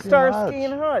Starsky Starsky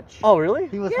and and Hutch. Hutch. Oh, really?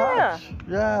 He was Yeah. hot.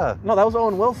 Yeah. No, that was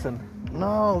Owen Wilson.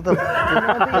 No, the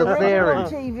The original theory.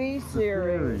 TV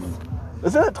series.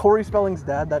 Isn't that Tori Spelling's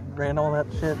dad that ran all that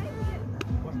shit?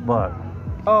 But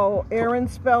Oh, Aaron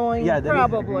Spelling, Yeah, then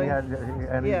probably.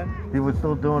 he he was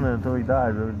still doing it until he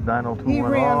died. It was 90210. He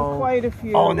ran quite a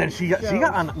few. Oh, and then she got shows.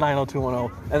 on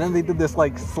 90210, and then they did this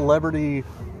like celebrity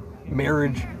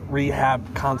marriage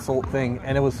rehab consult thing,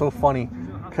 and it was so funny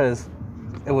because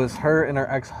it was her and her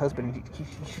ex-husband.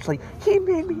 She's like, he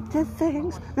made me do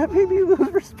things that made me lose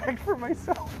respect for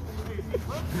myself.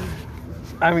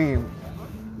 I mean,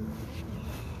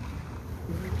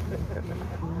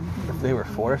 if they were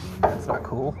forced, that's not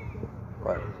cool.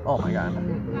 But oh my god,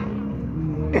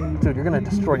 dude, you're gonna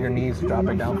destroy your knees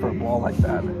dropping down for a ball like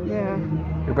that. Yeah,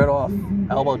 You're better off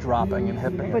elbow dropping and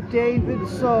hipping it. but David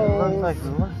Soul. It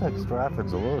looks like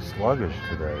Stratford's a little sluggish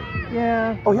today.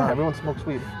 Yeah. Oh yeah, everyone smokes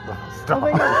weed. Stop.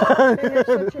 Well, they have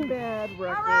such a bad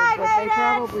record, right, but they Hayden.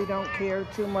 probably don't care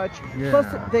too much. Yeah.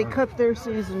 Plus, they cut their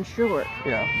season short.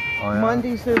 Yeah. Oh, yeah?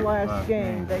 Monday's their last Last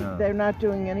game. game, They're not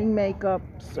doing any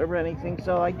makeups or anything,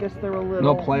 so I guess they're a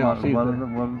little. No playoffs What are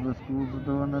either. the schools are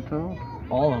doing it too?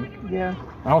 All of them. Yeah.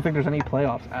 I don't think there's any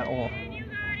playoffs at all.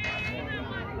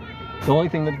 The only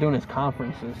thing they're doing is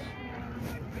conferences.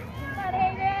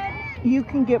 You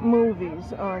can get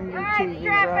movies on your TV,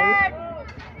 right?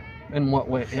 In what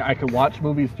way? Yeah, I could watch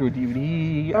movies through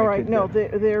DVD. All I right. could No,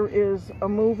 get- there is a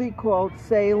movie called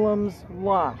Salem's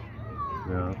Lot.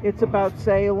 Yeah. It's about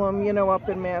Salem, you know, up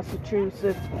in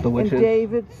Massachusetts. The witches? And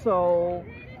David Soul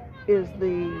is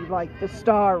the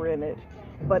star in it.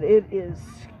 But it is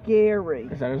scary.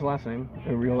 Is that his last name?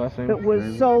 His real last name? It was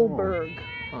Solberg.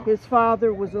 Oh. His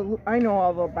father was I know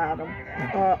all about him,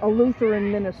 a Lutheran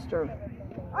minister.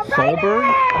 Solberg?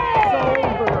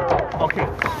 Solberg. Okay,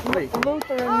 wait.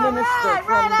 Lutheran minister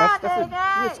from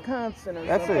That's Wisconsin or a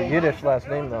something. Yiddish last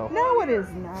name, though. No, it is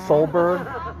not. Solberg?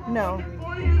 No.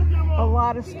 A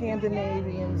lot of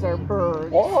Scandinavians are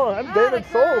birds. Oh, I'm David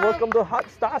Soul. Welcome to Hot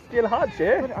Starsky and Hutch,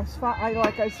 eh? But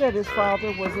like I said, his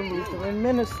father was a Lutheran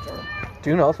minister. Do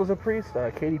you know else was a priest?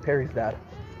 Katy Perry's dad.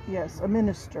 Yes, a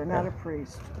minister, not a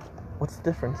priest. What's the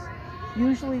difference?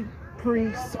 Usually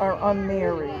priests are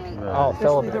unmarried. Oh, Especially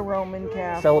celibate. the Roman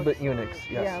Catholics. Celibate eunuchs,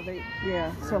 yes.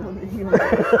 Celibate eunuchs.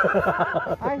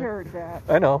 I heard that.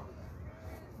 I know.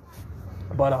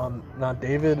 But, not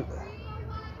David.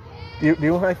 Do you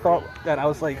know what I thought? That I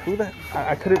was like, who the...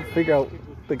 I couldn't figure out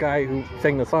the guy who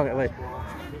sang the song. I'm like,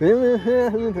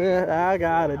 I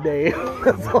got a day.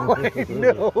 That's all I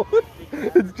know.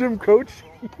 It's Jim Croce.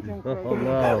 Oh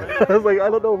no. I was like, I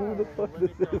don't know who the fuck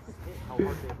this is.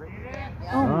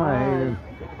 Oh, my.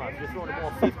 If you're throwing the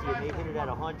ball 50 and they hit it at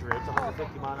 100, it's a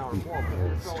 150 mile an hour ball.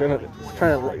 She's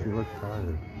trying to like, She looks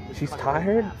tired. she's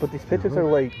tired, but these pitches are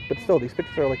like, but still, these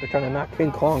pitches are like they're trying to knock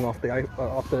King Kong off the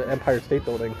Empire State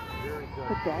Building.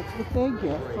 But that's what they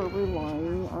get for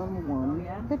relying on one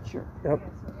pitcher. Yep.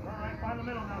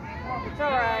 It's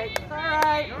alright. It's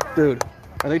alright. Dude,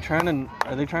 are they trying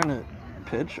to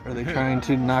pitch? Or are they trying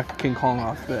to knock King Kong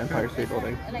off the Empire State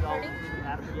Building?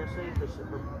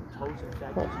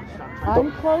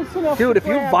 I'm close enough. Dude, to if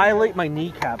you grab violate my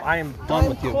kneecap, I am done I'm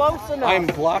with you. close enough. I am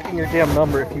blocking your damn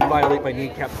number if you violate my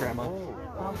kneecap, Grandma.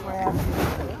 I'll grab you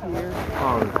here.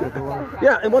 Oh, is it the one?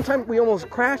 Yeah, and one time we almost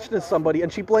crashed into somebody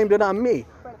and she blamed it on me.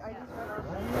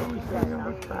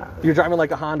 You're driving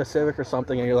like a Honda Civic or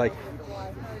something and you're like,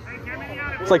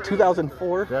 it's like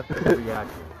 2004. That's the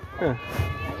reaction. Yeah.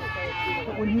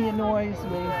 But when he annoys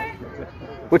me,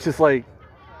 Which is like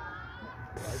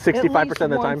at 65% least of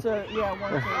the time. once once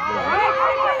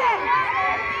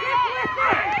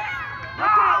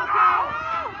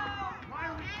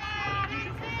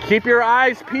Keep your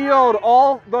eyes peeled,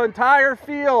 the entire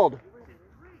field.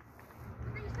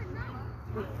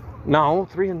 No,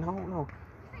 no.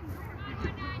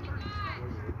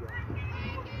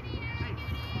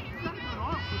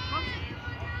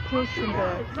 push him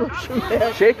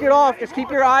back. Shake it off. Just keep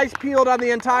your eyes peeled on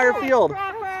the entire field.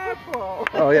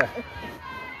 Oh, yeah.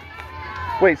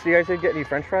 Wait, so you guys didn't get any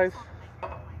French fries?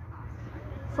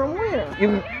 From where?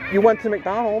 You went to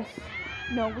McDonald's.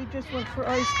 No, we just went for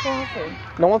iced coffee.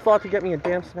 No one thought to get me a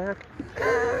damn snack?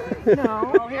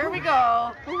 No. Oh, here we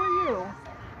go. Who are you?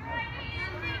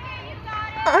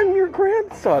 I'm your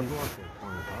grandson.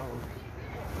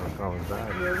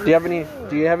 Do you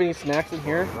have any snacks in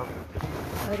here?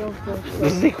 I don't think so.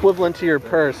 This is equivalent to your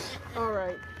purse. All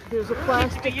right. There's a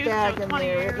plastic bag in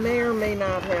there. It may or may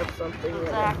not have something in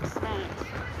it.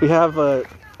 We have a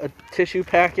tissue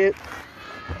packet.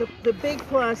 The big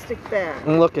plastic bag.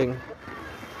 I'm looking.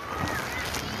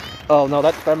 Oh, no,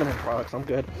 that's feminine products. I'm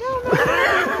good.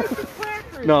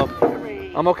 No,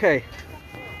 I'm okay.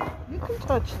 You can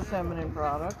touch the feminine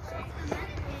products.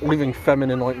 Leaving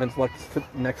feminine ointments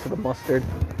next to the mustard.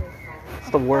 It's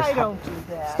the worst. I don't do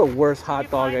that. It's the worst hot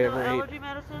dog I ever ate.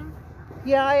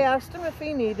 Yeah, I asked him if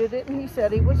he needed it, and he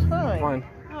said he was fine. Fine.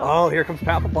 Oh, here comes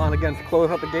Papelbon again to close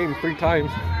out the game 3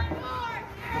 times.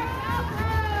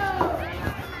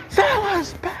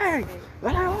 Silas, bang!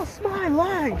 And I lost my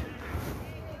leg.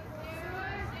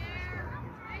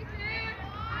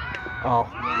 Oh.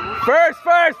 First!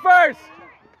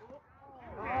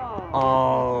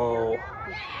 Oh.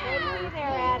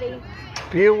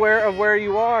 Be aware of where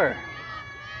you are.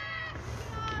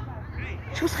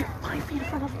 She was like 5 feet in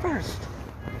front of first.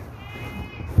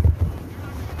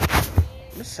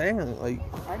 I'm just saying, like,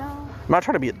 I'm not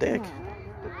trying to be a dick.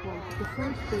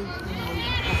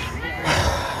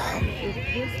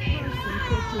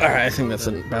 Alright, I think that's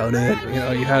about it. You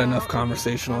know, you had enough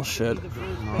conversational shit.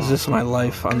 Is this my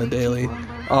life on the daily?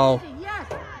 Oh.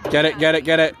 Get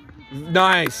it.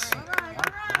 Nice.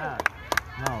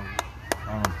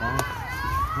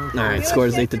 Alright,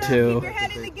 scores 8-2.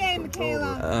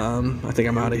 I think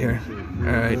I'm out of here.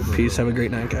 Alright, peace. Have a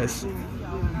great night, guys.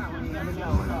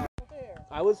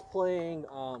 I was playing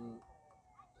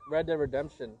Red Dead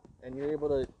Redemption, and you're able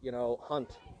to,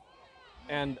 hunt.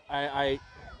 And I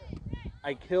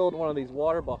killed one of these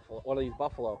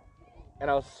buffalo, and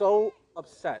I was so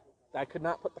upset that I could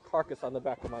not put the carcass on the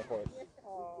back of my horse.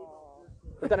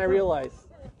 But then I realized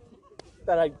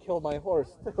that I'd kill my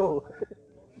horse too.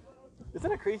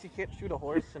 Isn't it crazy you can't shoot a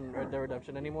horse in Red Dead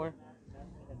Redemption anymore?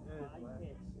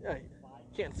 Yeah, you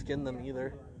can't skin them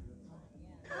either.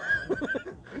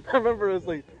 I remember it was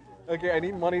like, okay, I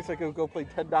need money so I can go play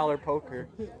 $10 poker.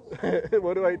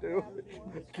 What do?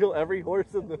 Kill every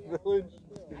horse in the village?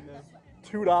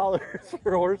 $2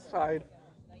 for horse hide.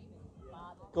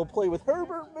 Go play with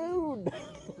Herbert Moon.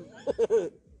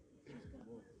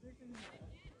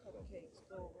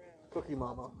 Cookie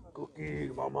Mama. Cookie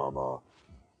Mama.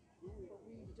 You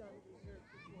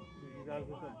guys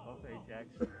with a Buffet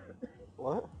Jackson.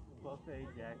 What? Buffet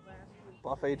Jackson.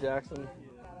 Buffet Jackson?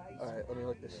 Alright, let me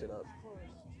look this shit up.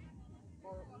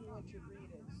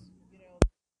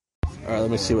 Alright,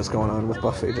 let me see what's going on with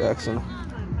Buffet Jackson.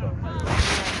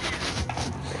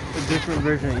 A different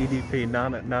version of EDP,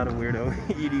 not a weirdo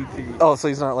EDP. Oh, so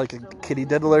he's not like a kitty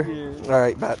diddler? Yeah.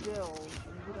 Alright, bet.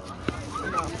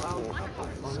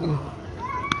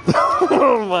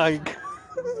 Oh my god.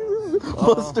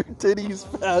 Mustard titties,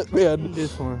 fat man.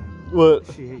 This one. What?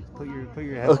 She hates. Put your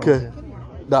headphones Okay. in.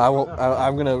 No, I won't.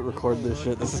 I'm gonna record this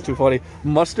shit. This is too funny.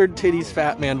 Mustard titties,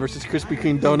 fat man versus Krispy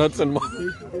Kreme donuts and.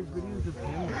 There's videos of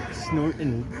him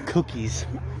snorting cookies.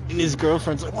 And his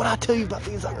girlfriend's like, what I tell you about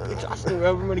these? I snort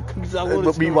however many cookies I want.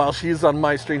 But meanwhile, she's on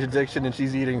My Strange Addiction and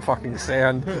she's eating fucking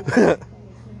sand.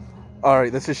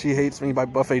 Alright, this is She Hates Me by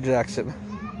Buffet Jackson.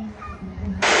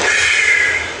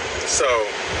 So,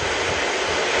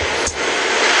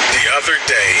 the other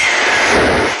day,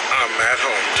 I'm at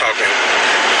home talking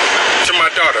to my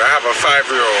daughter. I have a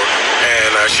 5-year-old,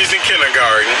 and she's in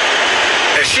kindergarten.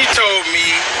 And she told me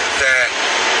that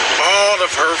all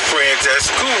of her friends at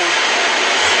school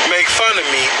make fun of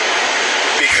me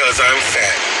because I'm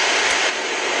fat.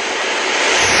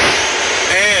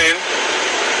 And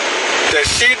that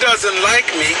she doesn't like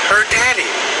me, her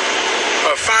daddy.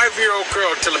 A 5-year-old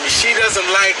girl telling me she doesn't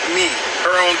like me,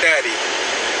 her own daddy,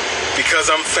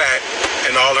 because I'm fat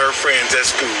and all her friends at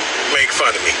school make fun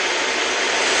of me.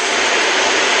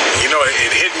 You know,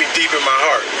 it hit me deep in my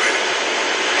heart.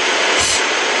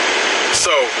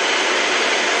 So,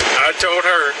 I told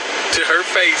her to her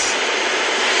face,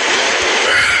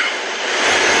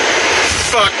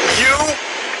 fuck you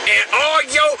and all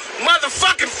your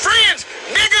motherfucking friends,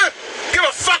 nigga! Give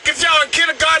a fuck if y'all in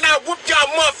kindergarten, I'll whoop y'all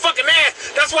motherfucking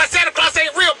ass. That's why Santa Claus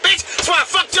ain't real, bitch. That's why I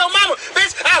fucked your mama,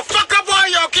 bitch. I'll fuck up all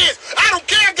y'all kids. I don't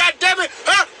care, goddammit.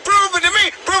 Huh? Prove it to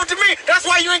me. Prove it to me. That's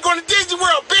why you ain't going to Disney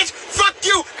World, bitch. Fuck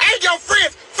you and your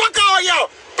friends. Fuck all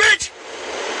y'all, bitch.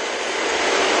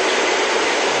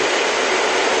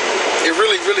 It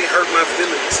really, really hurt my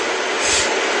feelings.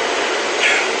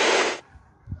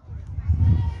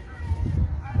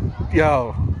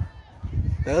 Yo.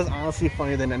 That is honestly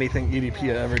funnier than anything EDP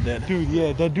ever did. Dude,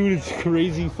 yeah, that dude is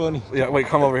crazy funny. Yeah, wait,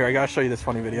 come over here. I gotta show you this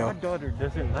funny video. My daughter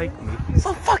doesn't like me.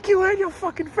 So fuck you and your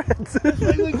fucking friends. It's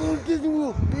like going to Disney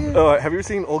World. Have you ever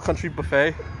seen Old Country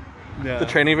Buffet? No. The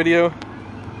training video?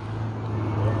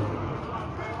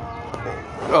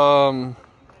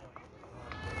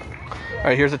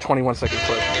 Alright, here's a 21-second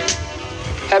clip.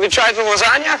 Have you tried the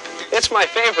lasagna? It's my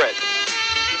favorite.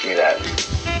 See that?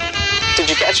 Did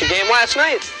you catch a game last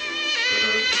night?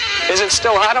 Is it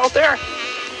still hot out there?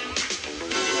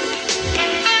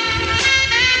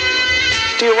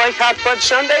 Do you like hot fudge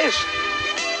sundaes?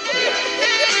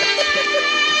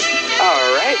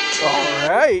 All right.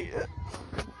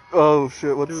 Oh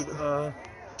shit! What's Dude,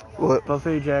 what?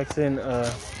 Buffet Jackson,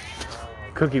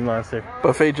 Cookie Monster.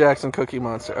 Buffet Jackson Cookie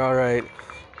Monster. All right.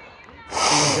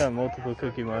 He's got multiple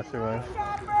Cookie Monster ones.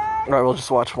 All right, we'll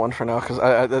just watch one for now because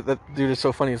that dude is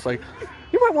so funny. It's like,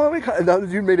 you might want to make. Another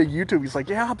dude made a YouTube. He's like,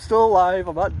 yeah, I'm still alive.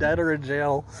 I'm not dead or in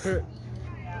jail.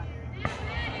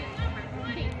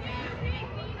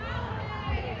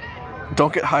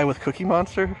 Don't get high with Cookie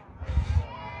Monster.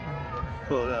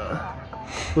 Hold on.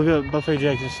 Look at Buffet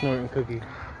Jackson snorting cookie.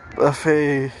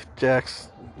 Buffet Jack's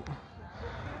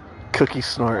Cookie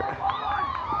Snort.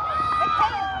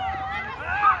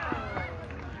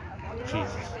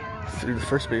 Jesus. Dude, the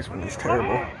first baseman is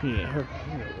terrible. Yeah.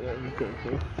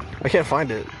 I can't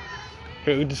find it.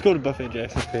 Here, just go to Buffet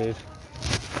Jackson's page.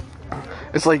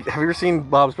 It's like, have you ever seen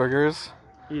Bob's Burgers?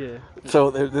 Yeah. So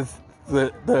there's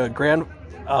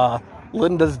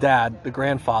Linda's dad, the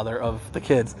grandfather of the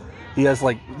kids, he has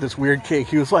like this weird cake.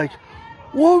 He was like,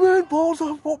 woman blows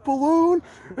up a balloon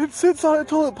and sits on it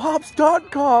until it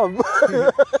pops.com.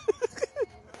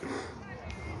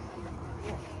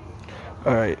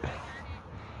 All right.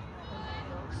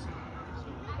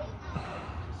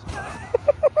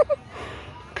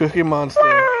 Cookie Monster.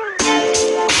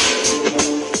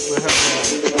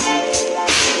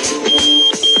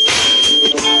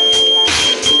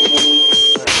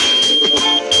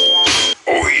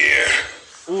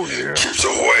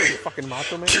 fucking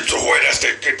Macho Man? Chirps Ahoy, that's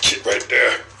that good shit right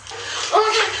there. I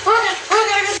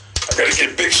gotta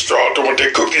get big straw. Don't want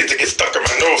that cookies to get stuck in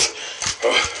my nose. I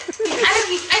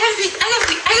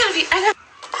gotta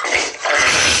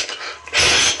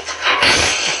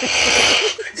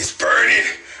It's burning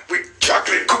with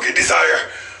chocolate cookie desire.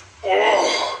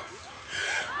 Oh,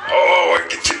 I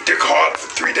get your dick hard for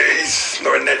 3 days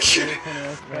snorting that shit. Oh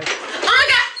my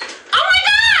god! Oh my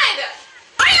god!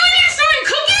 Are you in here snorting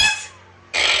cookies?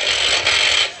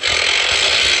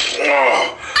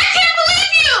 Oh. I can't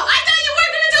believe you! I thought you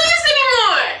weren't gonna do this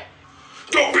anymore!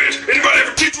 Yo, bitch, anybody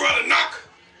ever teach you how to knock?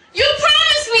 You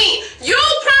promised me! You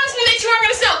promised me that you weren't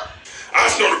gonna sell. I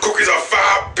snorted cookies off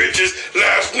 5 bitches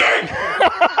last night.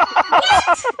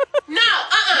 What? No,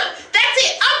 that's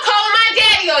it. I'm calling my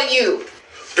daddy on you.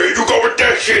 There you go with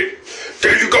that shit.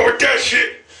 There you go with that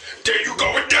shit. There you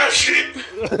go with that shit.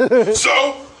 So,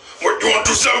 what, you want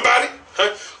to do something about it?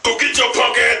 Huh? Go get your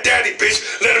punk ass daddy, bitch.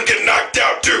 Let him get knocked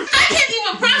out, too. I can't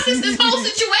even process this whole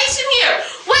situation here.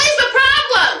 What is the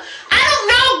problem? I don't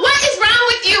know. What is wrong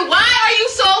with you? Why are you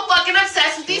so fucking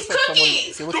obsessed with these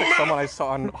cookies? He looks like someone I saw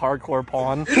on Hardcore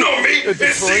Pawn. You know me.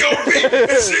 It's COP.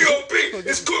 It's COP.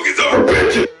 It's cookies on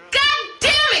bitches. God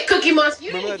damn it, Cookie Monster.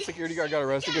 Remember that security guard got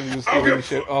arrested because he was stealing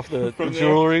shit off the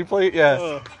jewelry plate? Yeah.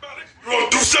 You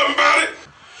want to do something about it?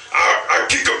 I'll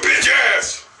kick a bitch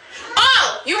ass.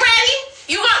 Oh, you ready?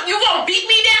 You gonna beat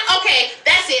me down? Okay,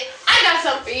 that's it. I got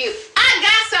something for you. I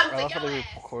got something I for love how you. they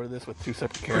recorded this with 2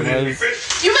 separate cameras.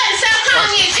 You better stop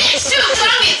calling me a bitch too, so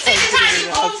I'm getting sick and tired of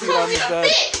you always calling me a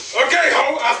bitch. Okay,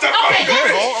 ho, I'll stop. Okay,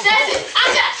 that's it.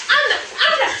 I'm done.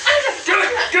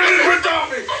 Get this bitch off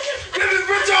me. Get this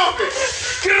bitch off me.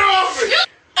 Get her off me.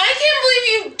 I can't believe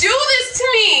you do this to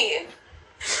me.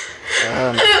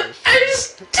 I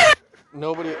just...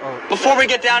 Nobody. Oh. Before we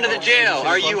get down to the jail,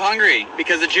 are you hungry?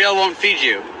 Because the jail won't feed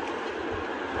you.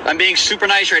 I'm being super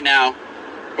nice right now.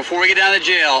 Before we get down to the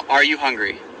jail, are you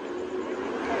hungry?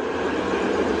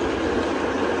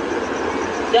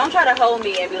 Don't try to hold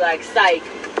me and be like, psych.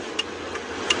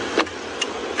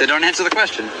 They don't answer the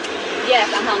question.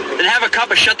 Yes, I'm hungry. Then have a cup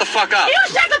of shut the fuck up. You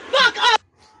shut the fuck up!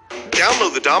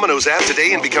 Download the Domino's app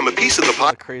today and become a piece of the One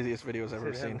pot. of the craziest videos I've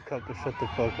ever seen. Shut the fuck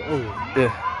up. Oh.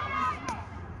 Yeah.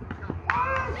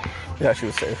 Yeah, she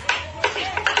was safe.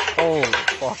 Holy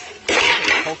fuck.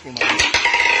 Pokemon.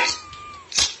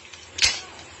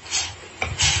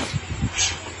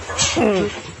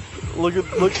 look at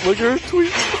her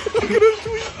tweet. Look at her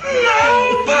tweet.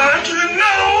 Nobody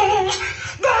knows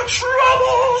the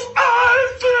troubles I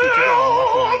feel.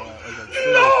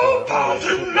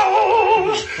 Nobody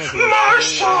knows my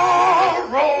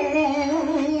sorrows.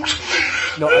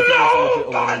 No, I think that's a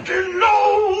legit Nobody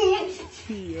knows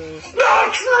the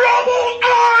troubles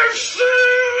I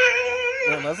see.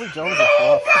 Yeah, Leslie Jones is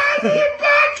fluff.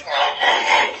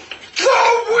 The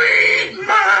weed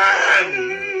man.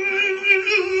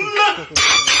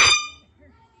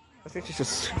 I think she's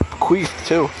just queefed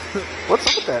too. What's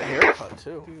up with that haircut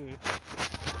too?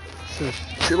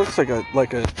 She looks like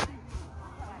an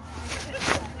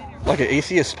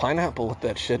atheist pineapple with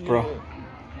that shit, bro.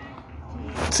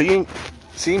 Seeing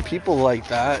people like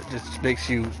that just makes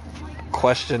you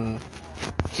question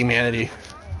humanity.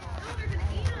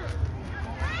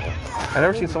 I've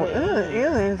never seen someone.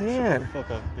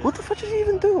 What the fuck did he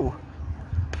even do?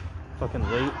 Fucking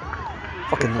late.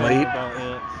 Fucking late.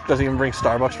 Doesn't even bring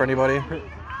Starbucks for anybody.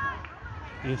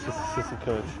 He's just assistant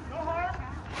coach.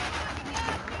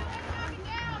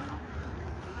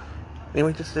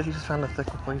 Anyway, he just found a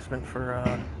thick replacement for.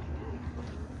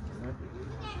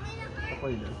 That's all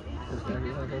he did.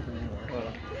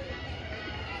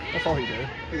 That's all he did.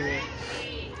 Yeah.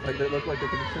 Like they look like they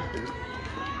could be sisters.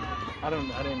 I didn't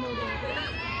know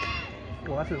that.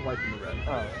 Well, that's his wife in the red.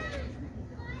 Oh.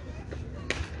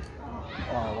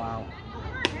 Oh wow.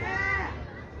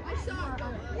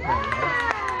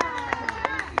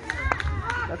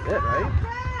 That's it, right?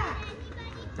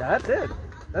 Yeah, that's it.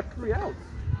 That's 3 outs.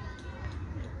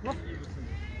 Look.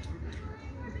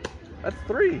 That's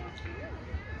 3.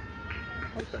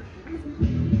 Okay.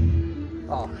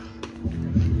 Oh.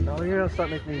 No, you're gonna start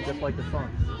making me dislike the song.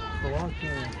 It's a long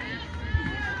time.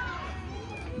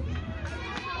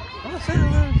 You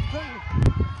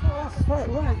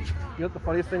know what the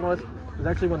funniest thing was? It was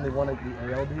actually when they won the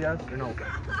ALDS, or no,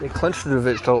 they clinched the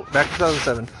division. So back in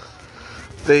 2007,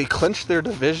 they clinched their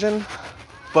division,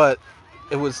 but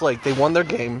it was like they won their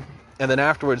game, and then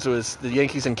afterwards it was the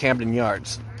Yankees in Camden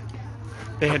Yards.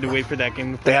 They had to wait for that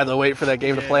game to play They had to wait for that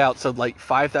game to play out, so like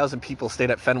 5,000 people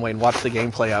stayed at Fenway and watched the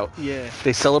game play out. Yeah.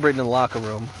 They celebrated in the locker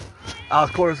room.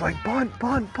 Alex Cora was like, bunt,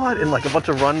 and like a bunch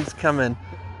of runs come in.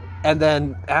 And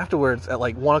then afterwards, at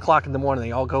like 1 o'clock in the morning,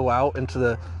 they all go out into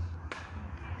the...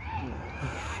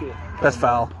 Shit. That's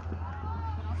foul.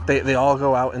 They all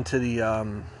go out into the...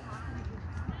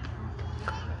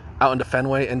 out into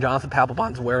Fenway, and Jonathan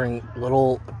Papelbon's wearing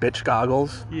little bitch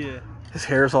goggles. Yeah. His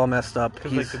hair's all messed up.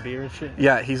 Cause like the beer and shit.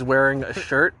 Yeah, he's wearing a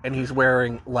shirt, and he's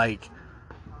wearing like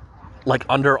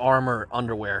Under Armour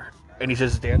underwear, and he's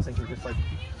just dancing. He's just like...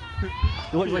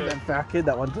 He looks like that fat kid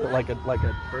that went to like a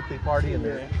birthday party and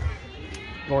they're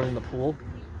going in the pool.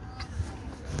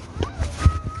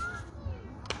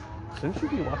 Shouldn't she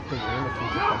be watching the game if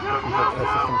she's like an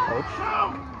assistant coach?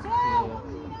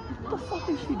 What the fuck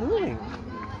is she doing?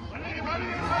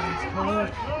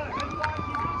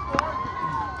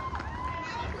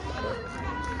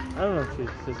 I don't know if she's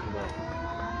assistant coach.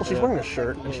 Well, she's wearing a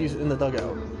shirt and she's in the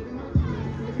dugout.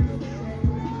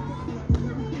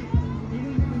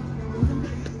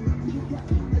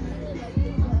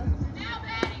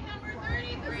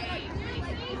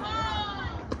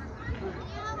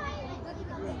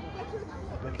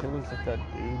 Looks like that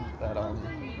dude that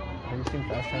have you seen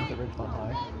Fast Times at Ridgemont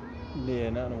High? Yeah,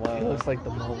 not in a while. He looks like the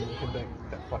mole kid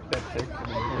that fucked that chick and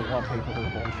then they want to pay for her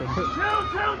abortion.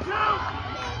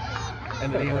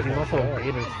 And then he's also a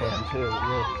Raiders fan too.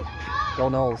 Yeah. Go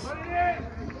Knowles. Are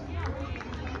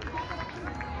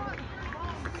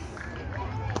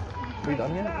we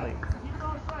done yet? Like,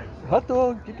 hot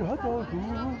dog, get your hot dog.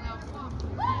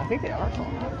 I think they are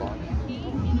calling hot dog.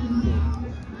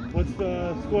 What's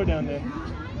the score down there?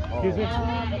 Excuse me?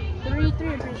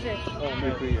 3-3, I'm pretty sure. Oh,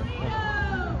 3-3.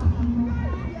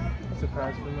 I'm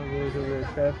surprised for no goals over at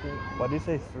Stafford. Why do you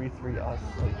say 3-3 us?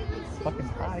 Like, it's fucking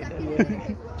tied.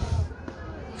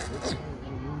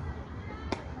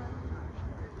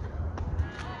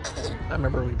 I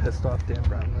remember we pissed off Dan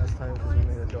Brown last time because we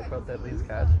made a joke about that Lee's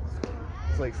catch.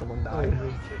 It's like someone died.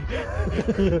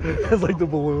 It's like the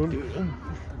balloon.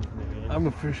 I'm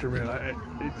a fisherman.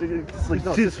 It's like,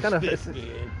 no, it's kind of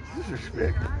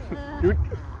disrespect. Dude,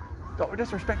 don't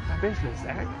disrespect my business.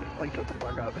 Like, shut the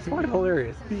fuck up. It's fucking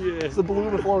hilarious. Yeah. It's the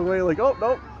balloon floating away, like, oh,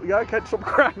 no, we gotta catch some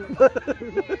crap.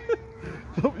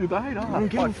 Oh, you died off. I don't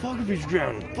give a fuck if he's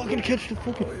drowning. Fucking catch the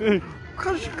fucking fish.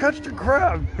 Catch the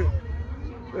crab.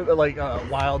 Like,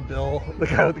 Wild Bill, the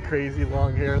guy with the crazy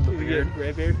long hair and the beard. Yeah,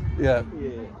 gray beard? Yeah.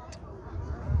 Yeah.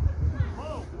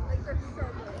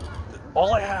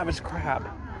 All I have is crab.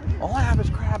 All I have is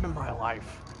crab in my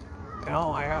life. You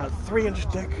know, I got a 3-inch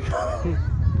dick.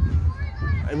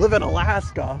 I live in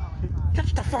Alaska.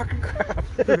 Catch the fucking crab.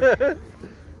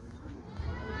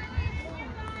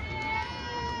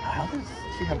 How does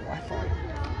she have Wi-Fi?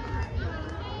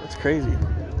 That's crazy.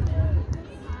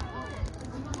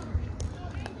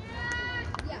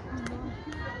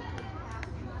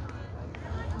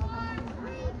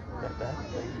 That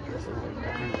lady dresses like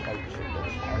every white chick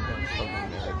that's had been from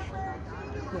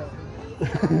the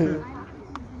marriage.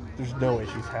 There's no way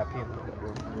she's happy in the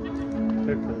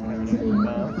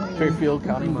bedroom. Fairfield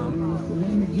County mom.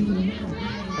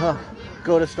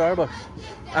 Go to Starbucks.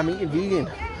 I'm eating vegan.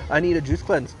 I need a juice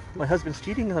cleanse. My husband's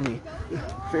cheating on me.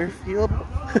 Fairfield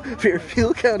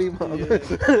County mom. Yeah.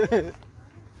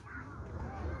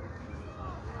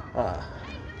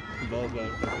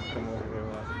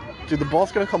 Dude, the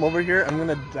ball's gonna come over here. I'm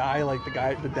gonna die like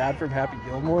the dad from Happy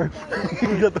Gilmore.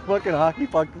 He got the fucking hockey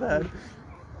puck to the head.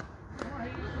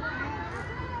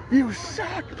 You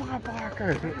suck, Bob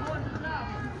Barker.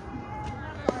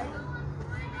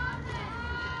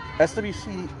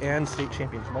 SWC and state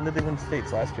champions. When did they win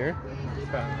states? Last year? He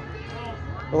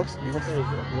looks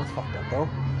fucked up though.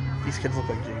 These kids look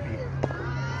like JV.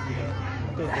 Yeah.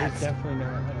 That's definitely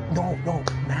not. No,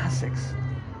 Masuk's.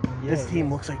 Yeah, this team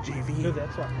looks like JV. No,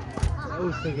 that's why. I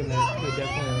was thinking that they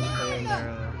definitely aren't playing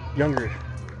their younger.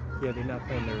 Yeah, they're not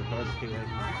playing their varsity like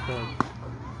so.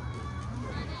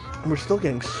 And we're still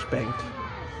getting spanked.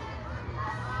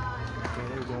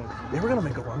 Yeah, they were gonna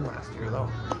make a run last year though.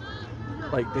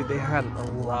 Like they had a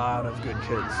lot of good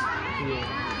kids. Yeah.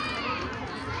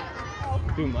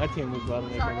 Dude, my team was about to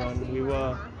make a run. We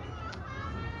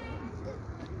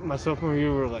my sophomore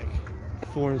year we were like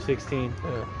 4-16.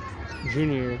 Yeah.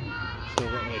 Junior year, so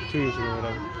like 2 years ago or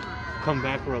whatever. Come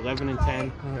back, we're 11-10.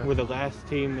 Yeah. We're the last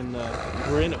team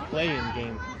we're in a play-in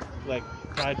game, like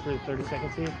tied for the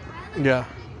 32nd seed. Yeah.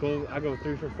 I go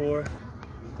 3 for 4,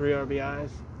 3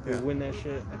 RBIs. We win that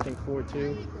shit, I think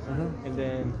 4-2. And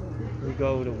then we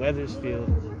go to Weathersfield,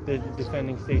 the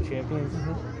defending state champions.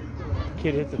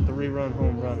 Kid hits a 3-run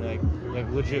home run, like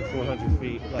legit 400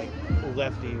 feet, like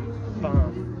lefty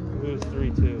bomb. It was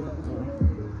 3-2.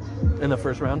 In the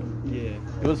first round? Yeah.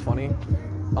 It was funny.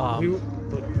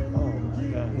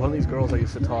 One of these girls I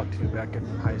used to talk to back in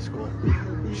high school,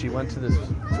 she went to this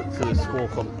school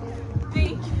called...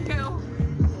 Thank you.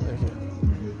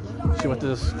 She went to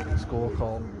this school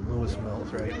called Lewis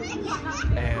Mills, right?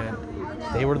 And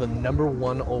they were the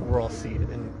 #1 overall seed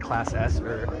in Class S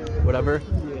or whatever.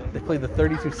 Yeah. They played the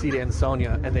 32 seed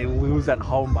Ansonia, and they lose at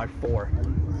home by 4.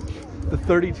 The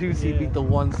 32 seed beat the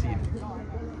 1 seed.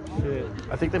 Shit.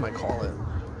 I think they might call it.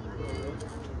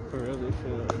 For real, they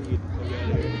should. You get the fuck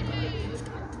out of here.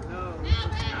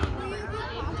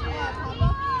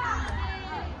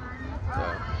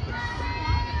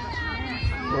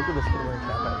 Look at this kid wearing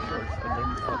cap out shorts. I think.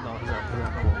 Oh, no, he's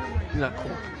not cool. He's not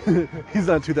cool. He's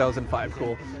not 2005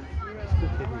 cool.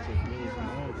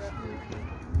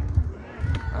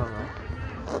 I don't know.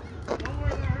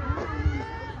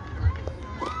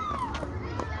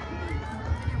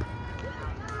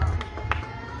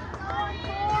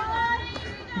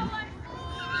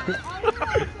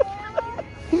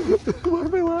 Why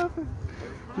am I laughing?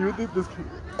 You would think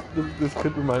this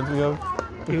kid reminds me of?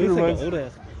 He looks like an old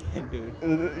ass dude.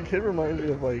 The kid reminds me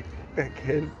of like that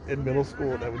kid in middle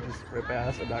school that would just rip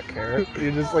ass and not care.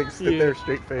 You just like sit there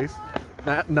straight face,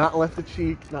 not lift the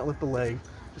cheek, not lift the leg,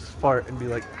 just fart and be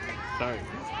like, sorry.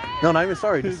 No, not even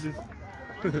sorry. Just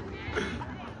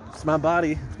it's my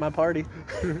body, it's my party.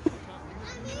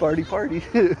 Party.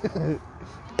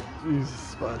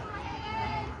 Jesus, bud.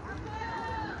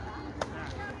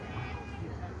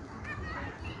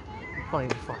 Playing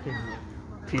fucking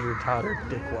teeter-totter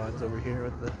dickwads over here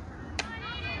with the...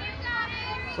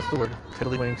 What's the word?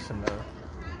 Tiddlywinks and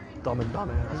dumb and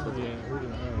dumbass. Yeah, who do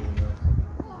I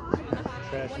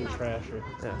don't know. Trasher.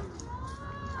 Yeah.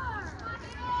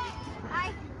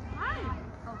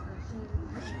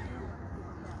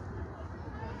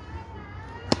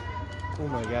 Oh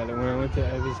my god, when I went to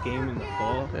Eva's game in the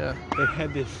fall, Yeah. they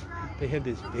had this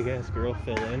big ass girl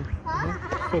fill in.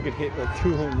 Fucking hit like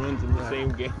 2 home runs in the same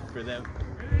game for them.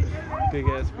 Big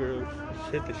ass girl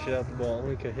hit the shit out the ball,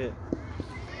 only could hit.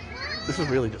 This is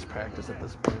really just practice at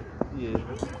this point. Yeah.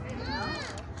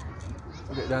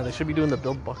 Okay, now they should be doing the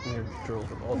Bill Buckner drills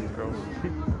with all these girls.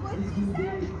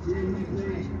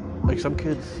 Like some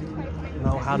kids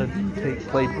know how to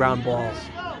play ground balls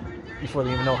before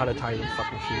they even know how to tie their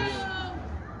fucking shoes.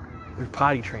 There's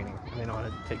potty training and they know how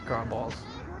to take ground balls.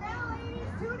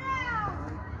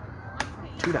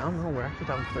 2 down? No, we're actually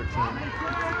down 13. Oh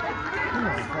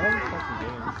my god, fucking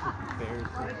game. This is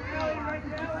embarrassing.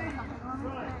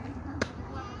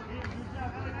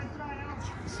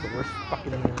 This is the worst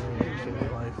fucking game I've ever seen in my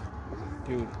life.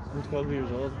 Dude, I'm 12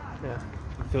 years old. Yeah.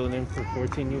 I'm filling in for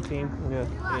 14U team.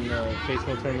 Yeah. In the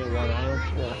baseball tournament in Long Island.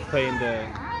 Yeah. Playing the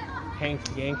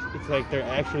Yanks. It's like they're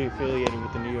actually affiliated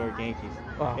with the New York Yankees.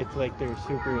 Wow. It's like they're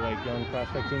super like young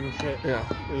prospect team and shit. Yeah.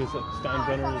 It was like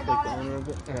Steinbrenner was like the owner of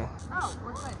it. Yeah.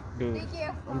 Dude,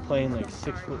 I'm playing like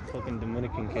 6-foot fucking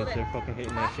Dominican kids. They're fucking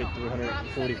hitting that shit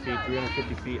 340 feet,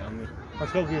 350 feet on me. I'm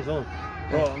 12 years old.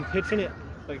 Bro, I'm pitching it.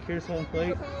 Like, here's home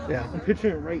plate. Yeah. I'm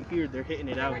pitching it right here. They're hitting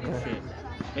it out and shit.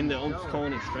 And they're almost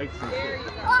calling it strikes and shit.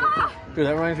 Dude,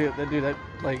 that reminds me of that dude that,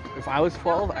 like, if I was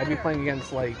 12, I'd be playing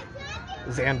against, like,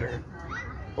 Xander.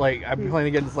 Like, I'd be playing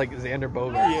against, like, Xander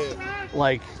Bogart. Yeah.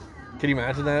 Like, can you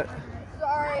imagine that?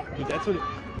 Sorry. Dude, that's what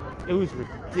it was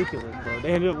ridiculous, bro.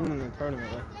 They ended up winning the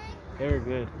tournament. Like, they were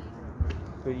good.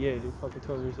 But yeah, dude, fucking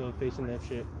 12 years old facing that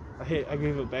shit. I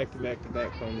gave up back-to-back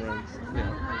home runs.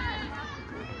 Yeah.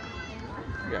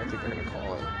 Yeah, I think they're gonna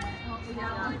call it.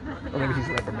 Or maybe he's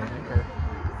reprimanding her.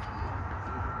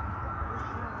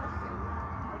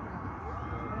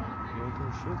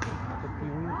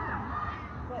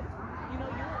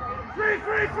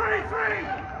 Free!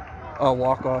 A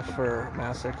walk-off for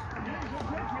Masuk.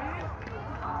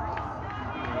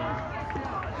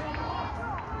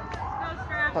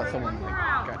 I thought someone like,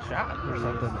 got shot or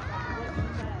something.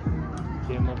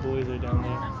 Yeah, my boys are down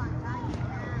there.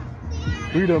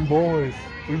 We them boys.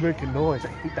 We making noise. I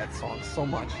hate that song so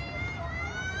much.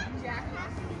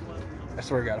 I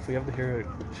swear to God, if we have to hear it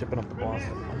shipping up to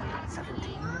Boston. Oh my God,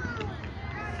 17.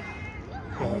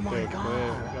 Oh my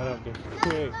God. Got up there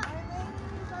quick.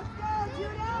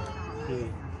 Yeah.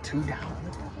 2 down.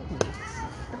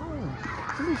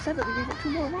 Somebody said that we gave up 2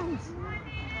 more runs.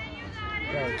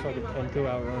 Yeah, it's fucking 10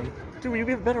 2-out run. Dude, you'd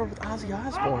be better with Ozzy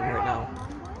Osbourne right now.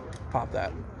 Pop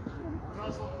that.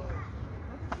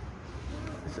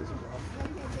 This is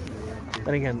rough.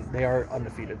 Then again, they are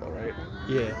undefeated though, right?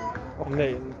 Yeah.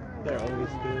 Okay. And they're always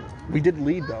good. We did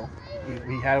lead though.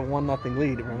 We had a 1-0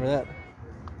 lead. Remember that?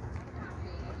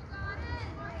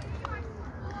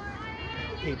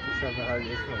 hate the Trevor Hart.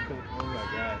 Oh my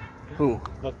god. Who?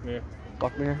 Buckmere.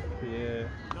 Buckmere? Yeah.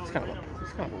 He's kind of a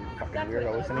fucking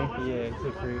weirdo, isn't he? Yeah, he's a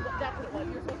freak.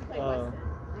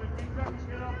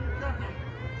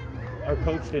 Our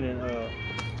coach didn't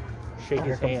shake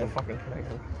his hand. The fucking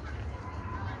connection.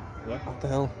 What the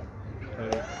hell?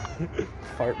 Oh,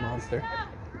 Fart monster.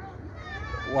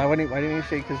 Why didn't he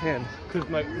shake his hand? Because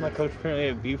my coach apparently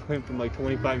had beef with him from like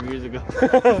 25 years ago.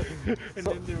 And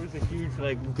then there was a huge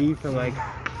like beef and like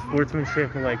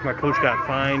sportsmanship, and like my coach got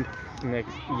fined and like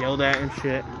yelled at and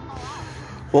shit.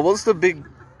 What was the big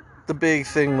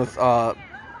thing with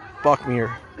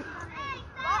Buckmere?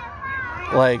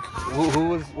 Like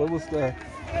what was the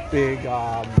big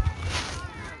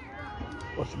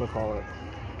whatchamacallit?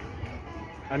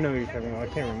 I know what you're talking about. I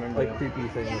can't remember. Like creepy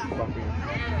thing with Buckmere.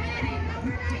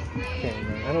 Can't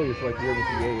remember. I know he was like weird with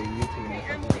the AAU team or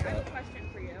something like that.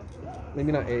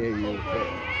 Maybe not AAU, but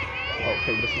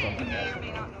okay, this is on my national.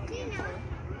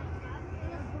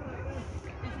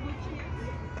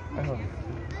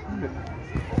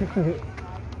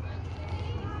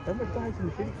 Everyone dies from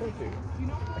shitty coaching.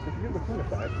 Like, if you're the point of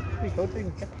that, shitty coaching,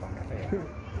 get the fuck out of here.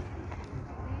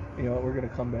 You know what, we're gonna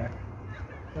come back.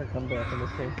 We're gonna come back in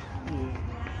this case.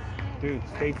 Dude,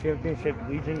 state championship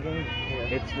Legion game.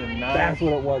 Yeah. It's the 9. That's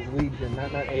what it was, Legion,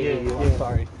 not AAU. Yeah. I'm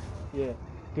sorry. Yeah.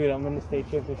 Dude, I'm in the state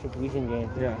championship Legion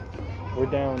game. Yeah. We're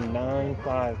down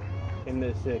 9-5 in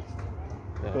the 6th.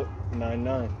 Yeah.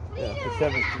 9-9. Yeah. The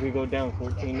 7th, we go down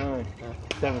 14-9. Yeah.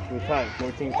 7th, we tie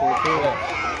 14-14. Yeah.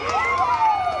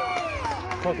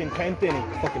 Fucking 10th inning.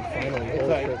 Fucking finally. It's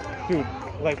like, dude,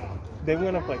 like, they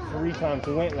went up like 3 times.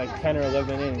 We went like 10 or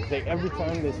 11 innings. Like, every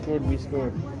time they scored, we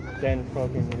scored. Then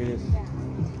fucking we just,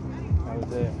 that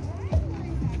was it.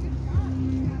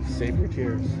 Save your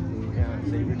tears. Yeah,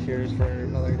 save your tears for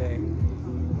another day.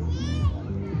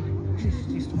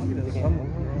 She's talking to some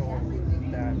girl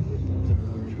that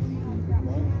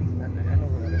I know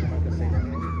we're not gonna say her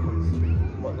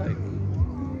name, but like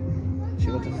she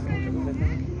went to Phantom, I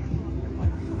think.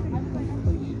 What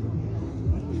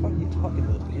the fuck are you talking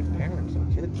about? Your parents and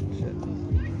kids and shit.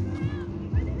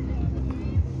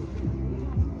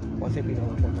 Well, I think we know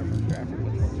which ones are from Stratford,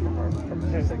 which ones from the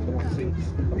 6-1 suits.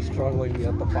 I'm struggling to get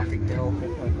up the fucking hill.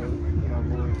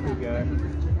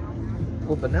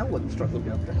 Well, but now wouldn't struggle to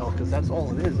get up the hill, because that's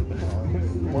all it is at the hill.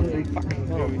 One big fucking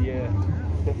hill. Dude, yeah.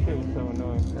 That shit was so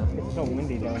annoying. Yeah. It's so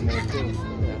windy down there, too.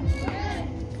 Yeah.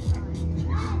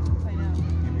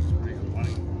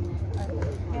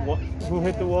 Who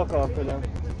hit the walk-off for them?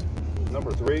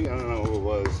 Number 3, I don't know who it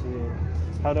was.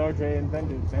 Yeah. How'd RJ and Ben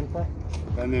do? Ben play?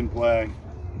 Ben didn't play.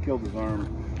 Killed his arm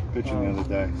pitching the other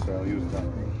day, so he was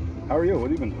done. How are you? What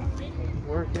have you been doing?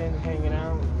 Working, hanging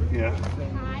out. Yeah.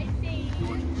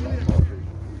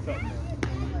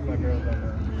 My girl's on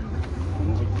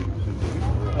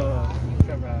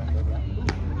Trevor.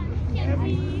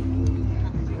 Abby.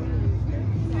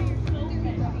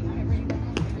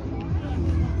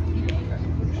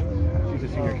 She's a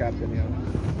senior captain, yeah.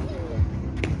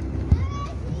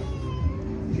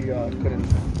 She couldn't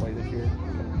play this year.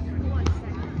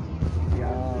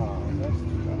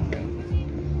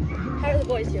 How are the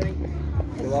boys doing?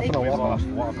 They lost on a walk-off.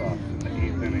 Walk-off in the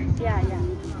 8th inning. Yeah.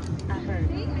 I heard.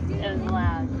 It was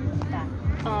loud. Yeah.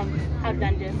 How'd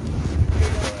Ben do?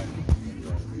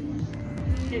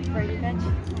 Did Brady pitch?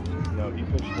 No, he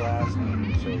pitched last,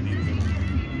 and so he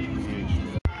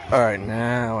Alright,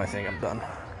 now I think I'm done.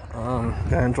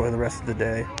 Gonna enjoy the rest of the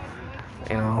day.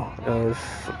 You know, it was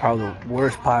probably the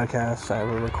worst podcast I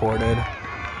ever recorded.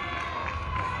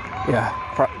 Yeah,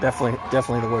 definitely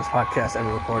the worst podcast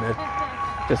ever recorded.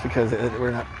 Just because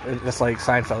we're not, just like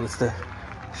Seinfeld, it's the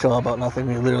show about nothing.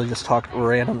 We literally just talk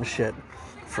random shit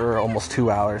for almost 2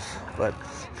 hours. But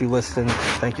if you listen,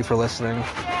 thank you for listening.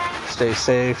 Stay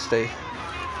safe, stay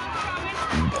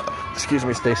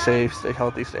safe, stay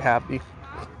healthy, stay happy.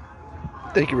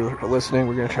 Thank you for listening.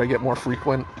 We're going to try to get more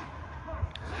frequent.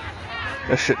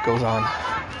 This shit goes on.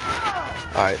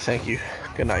 Alright, thank you.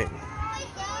 Good night.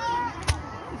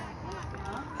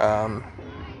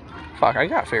 Fuck, I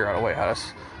gotta figure out a way how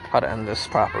to end this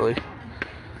properly.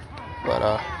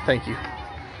 But, thank you.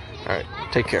 Alright,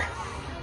 take care.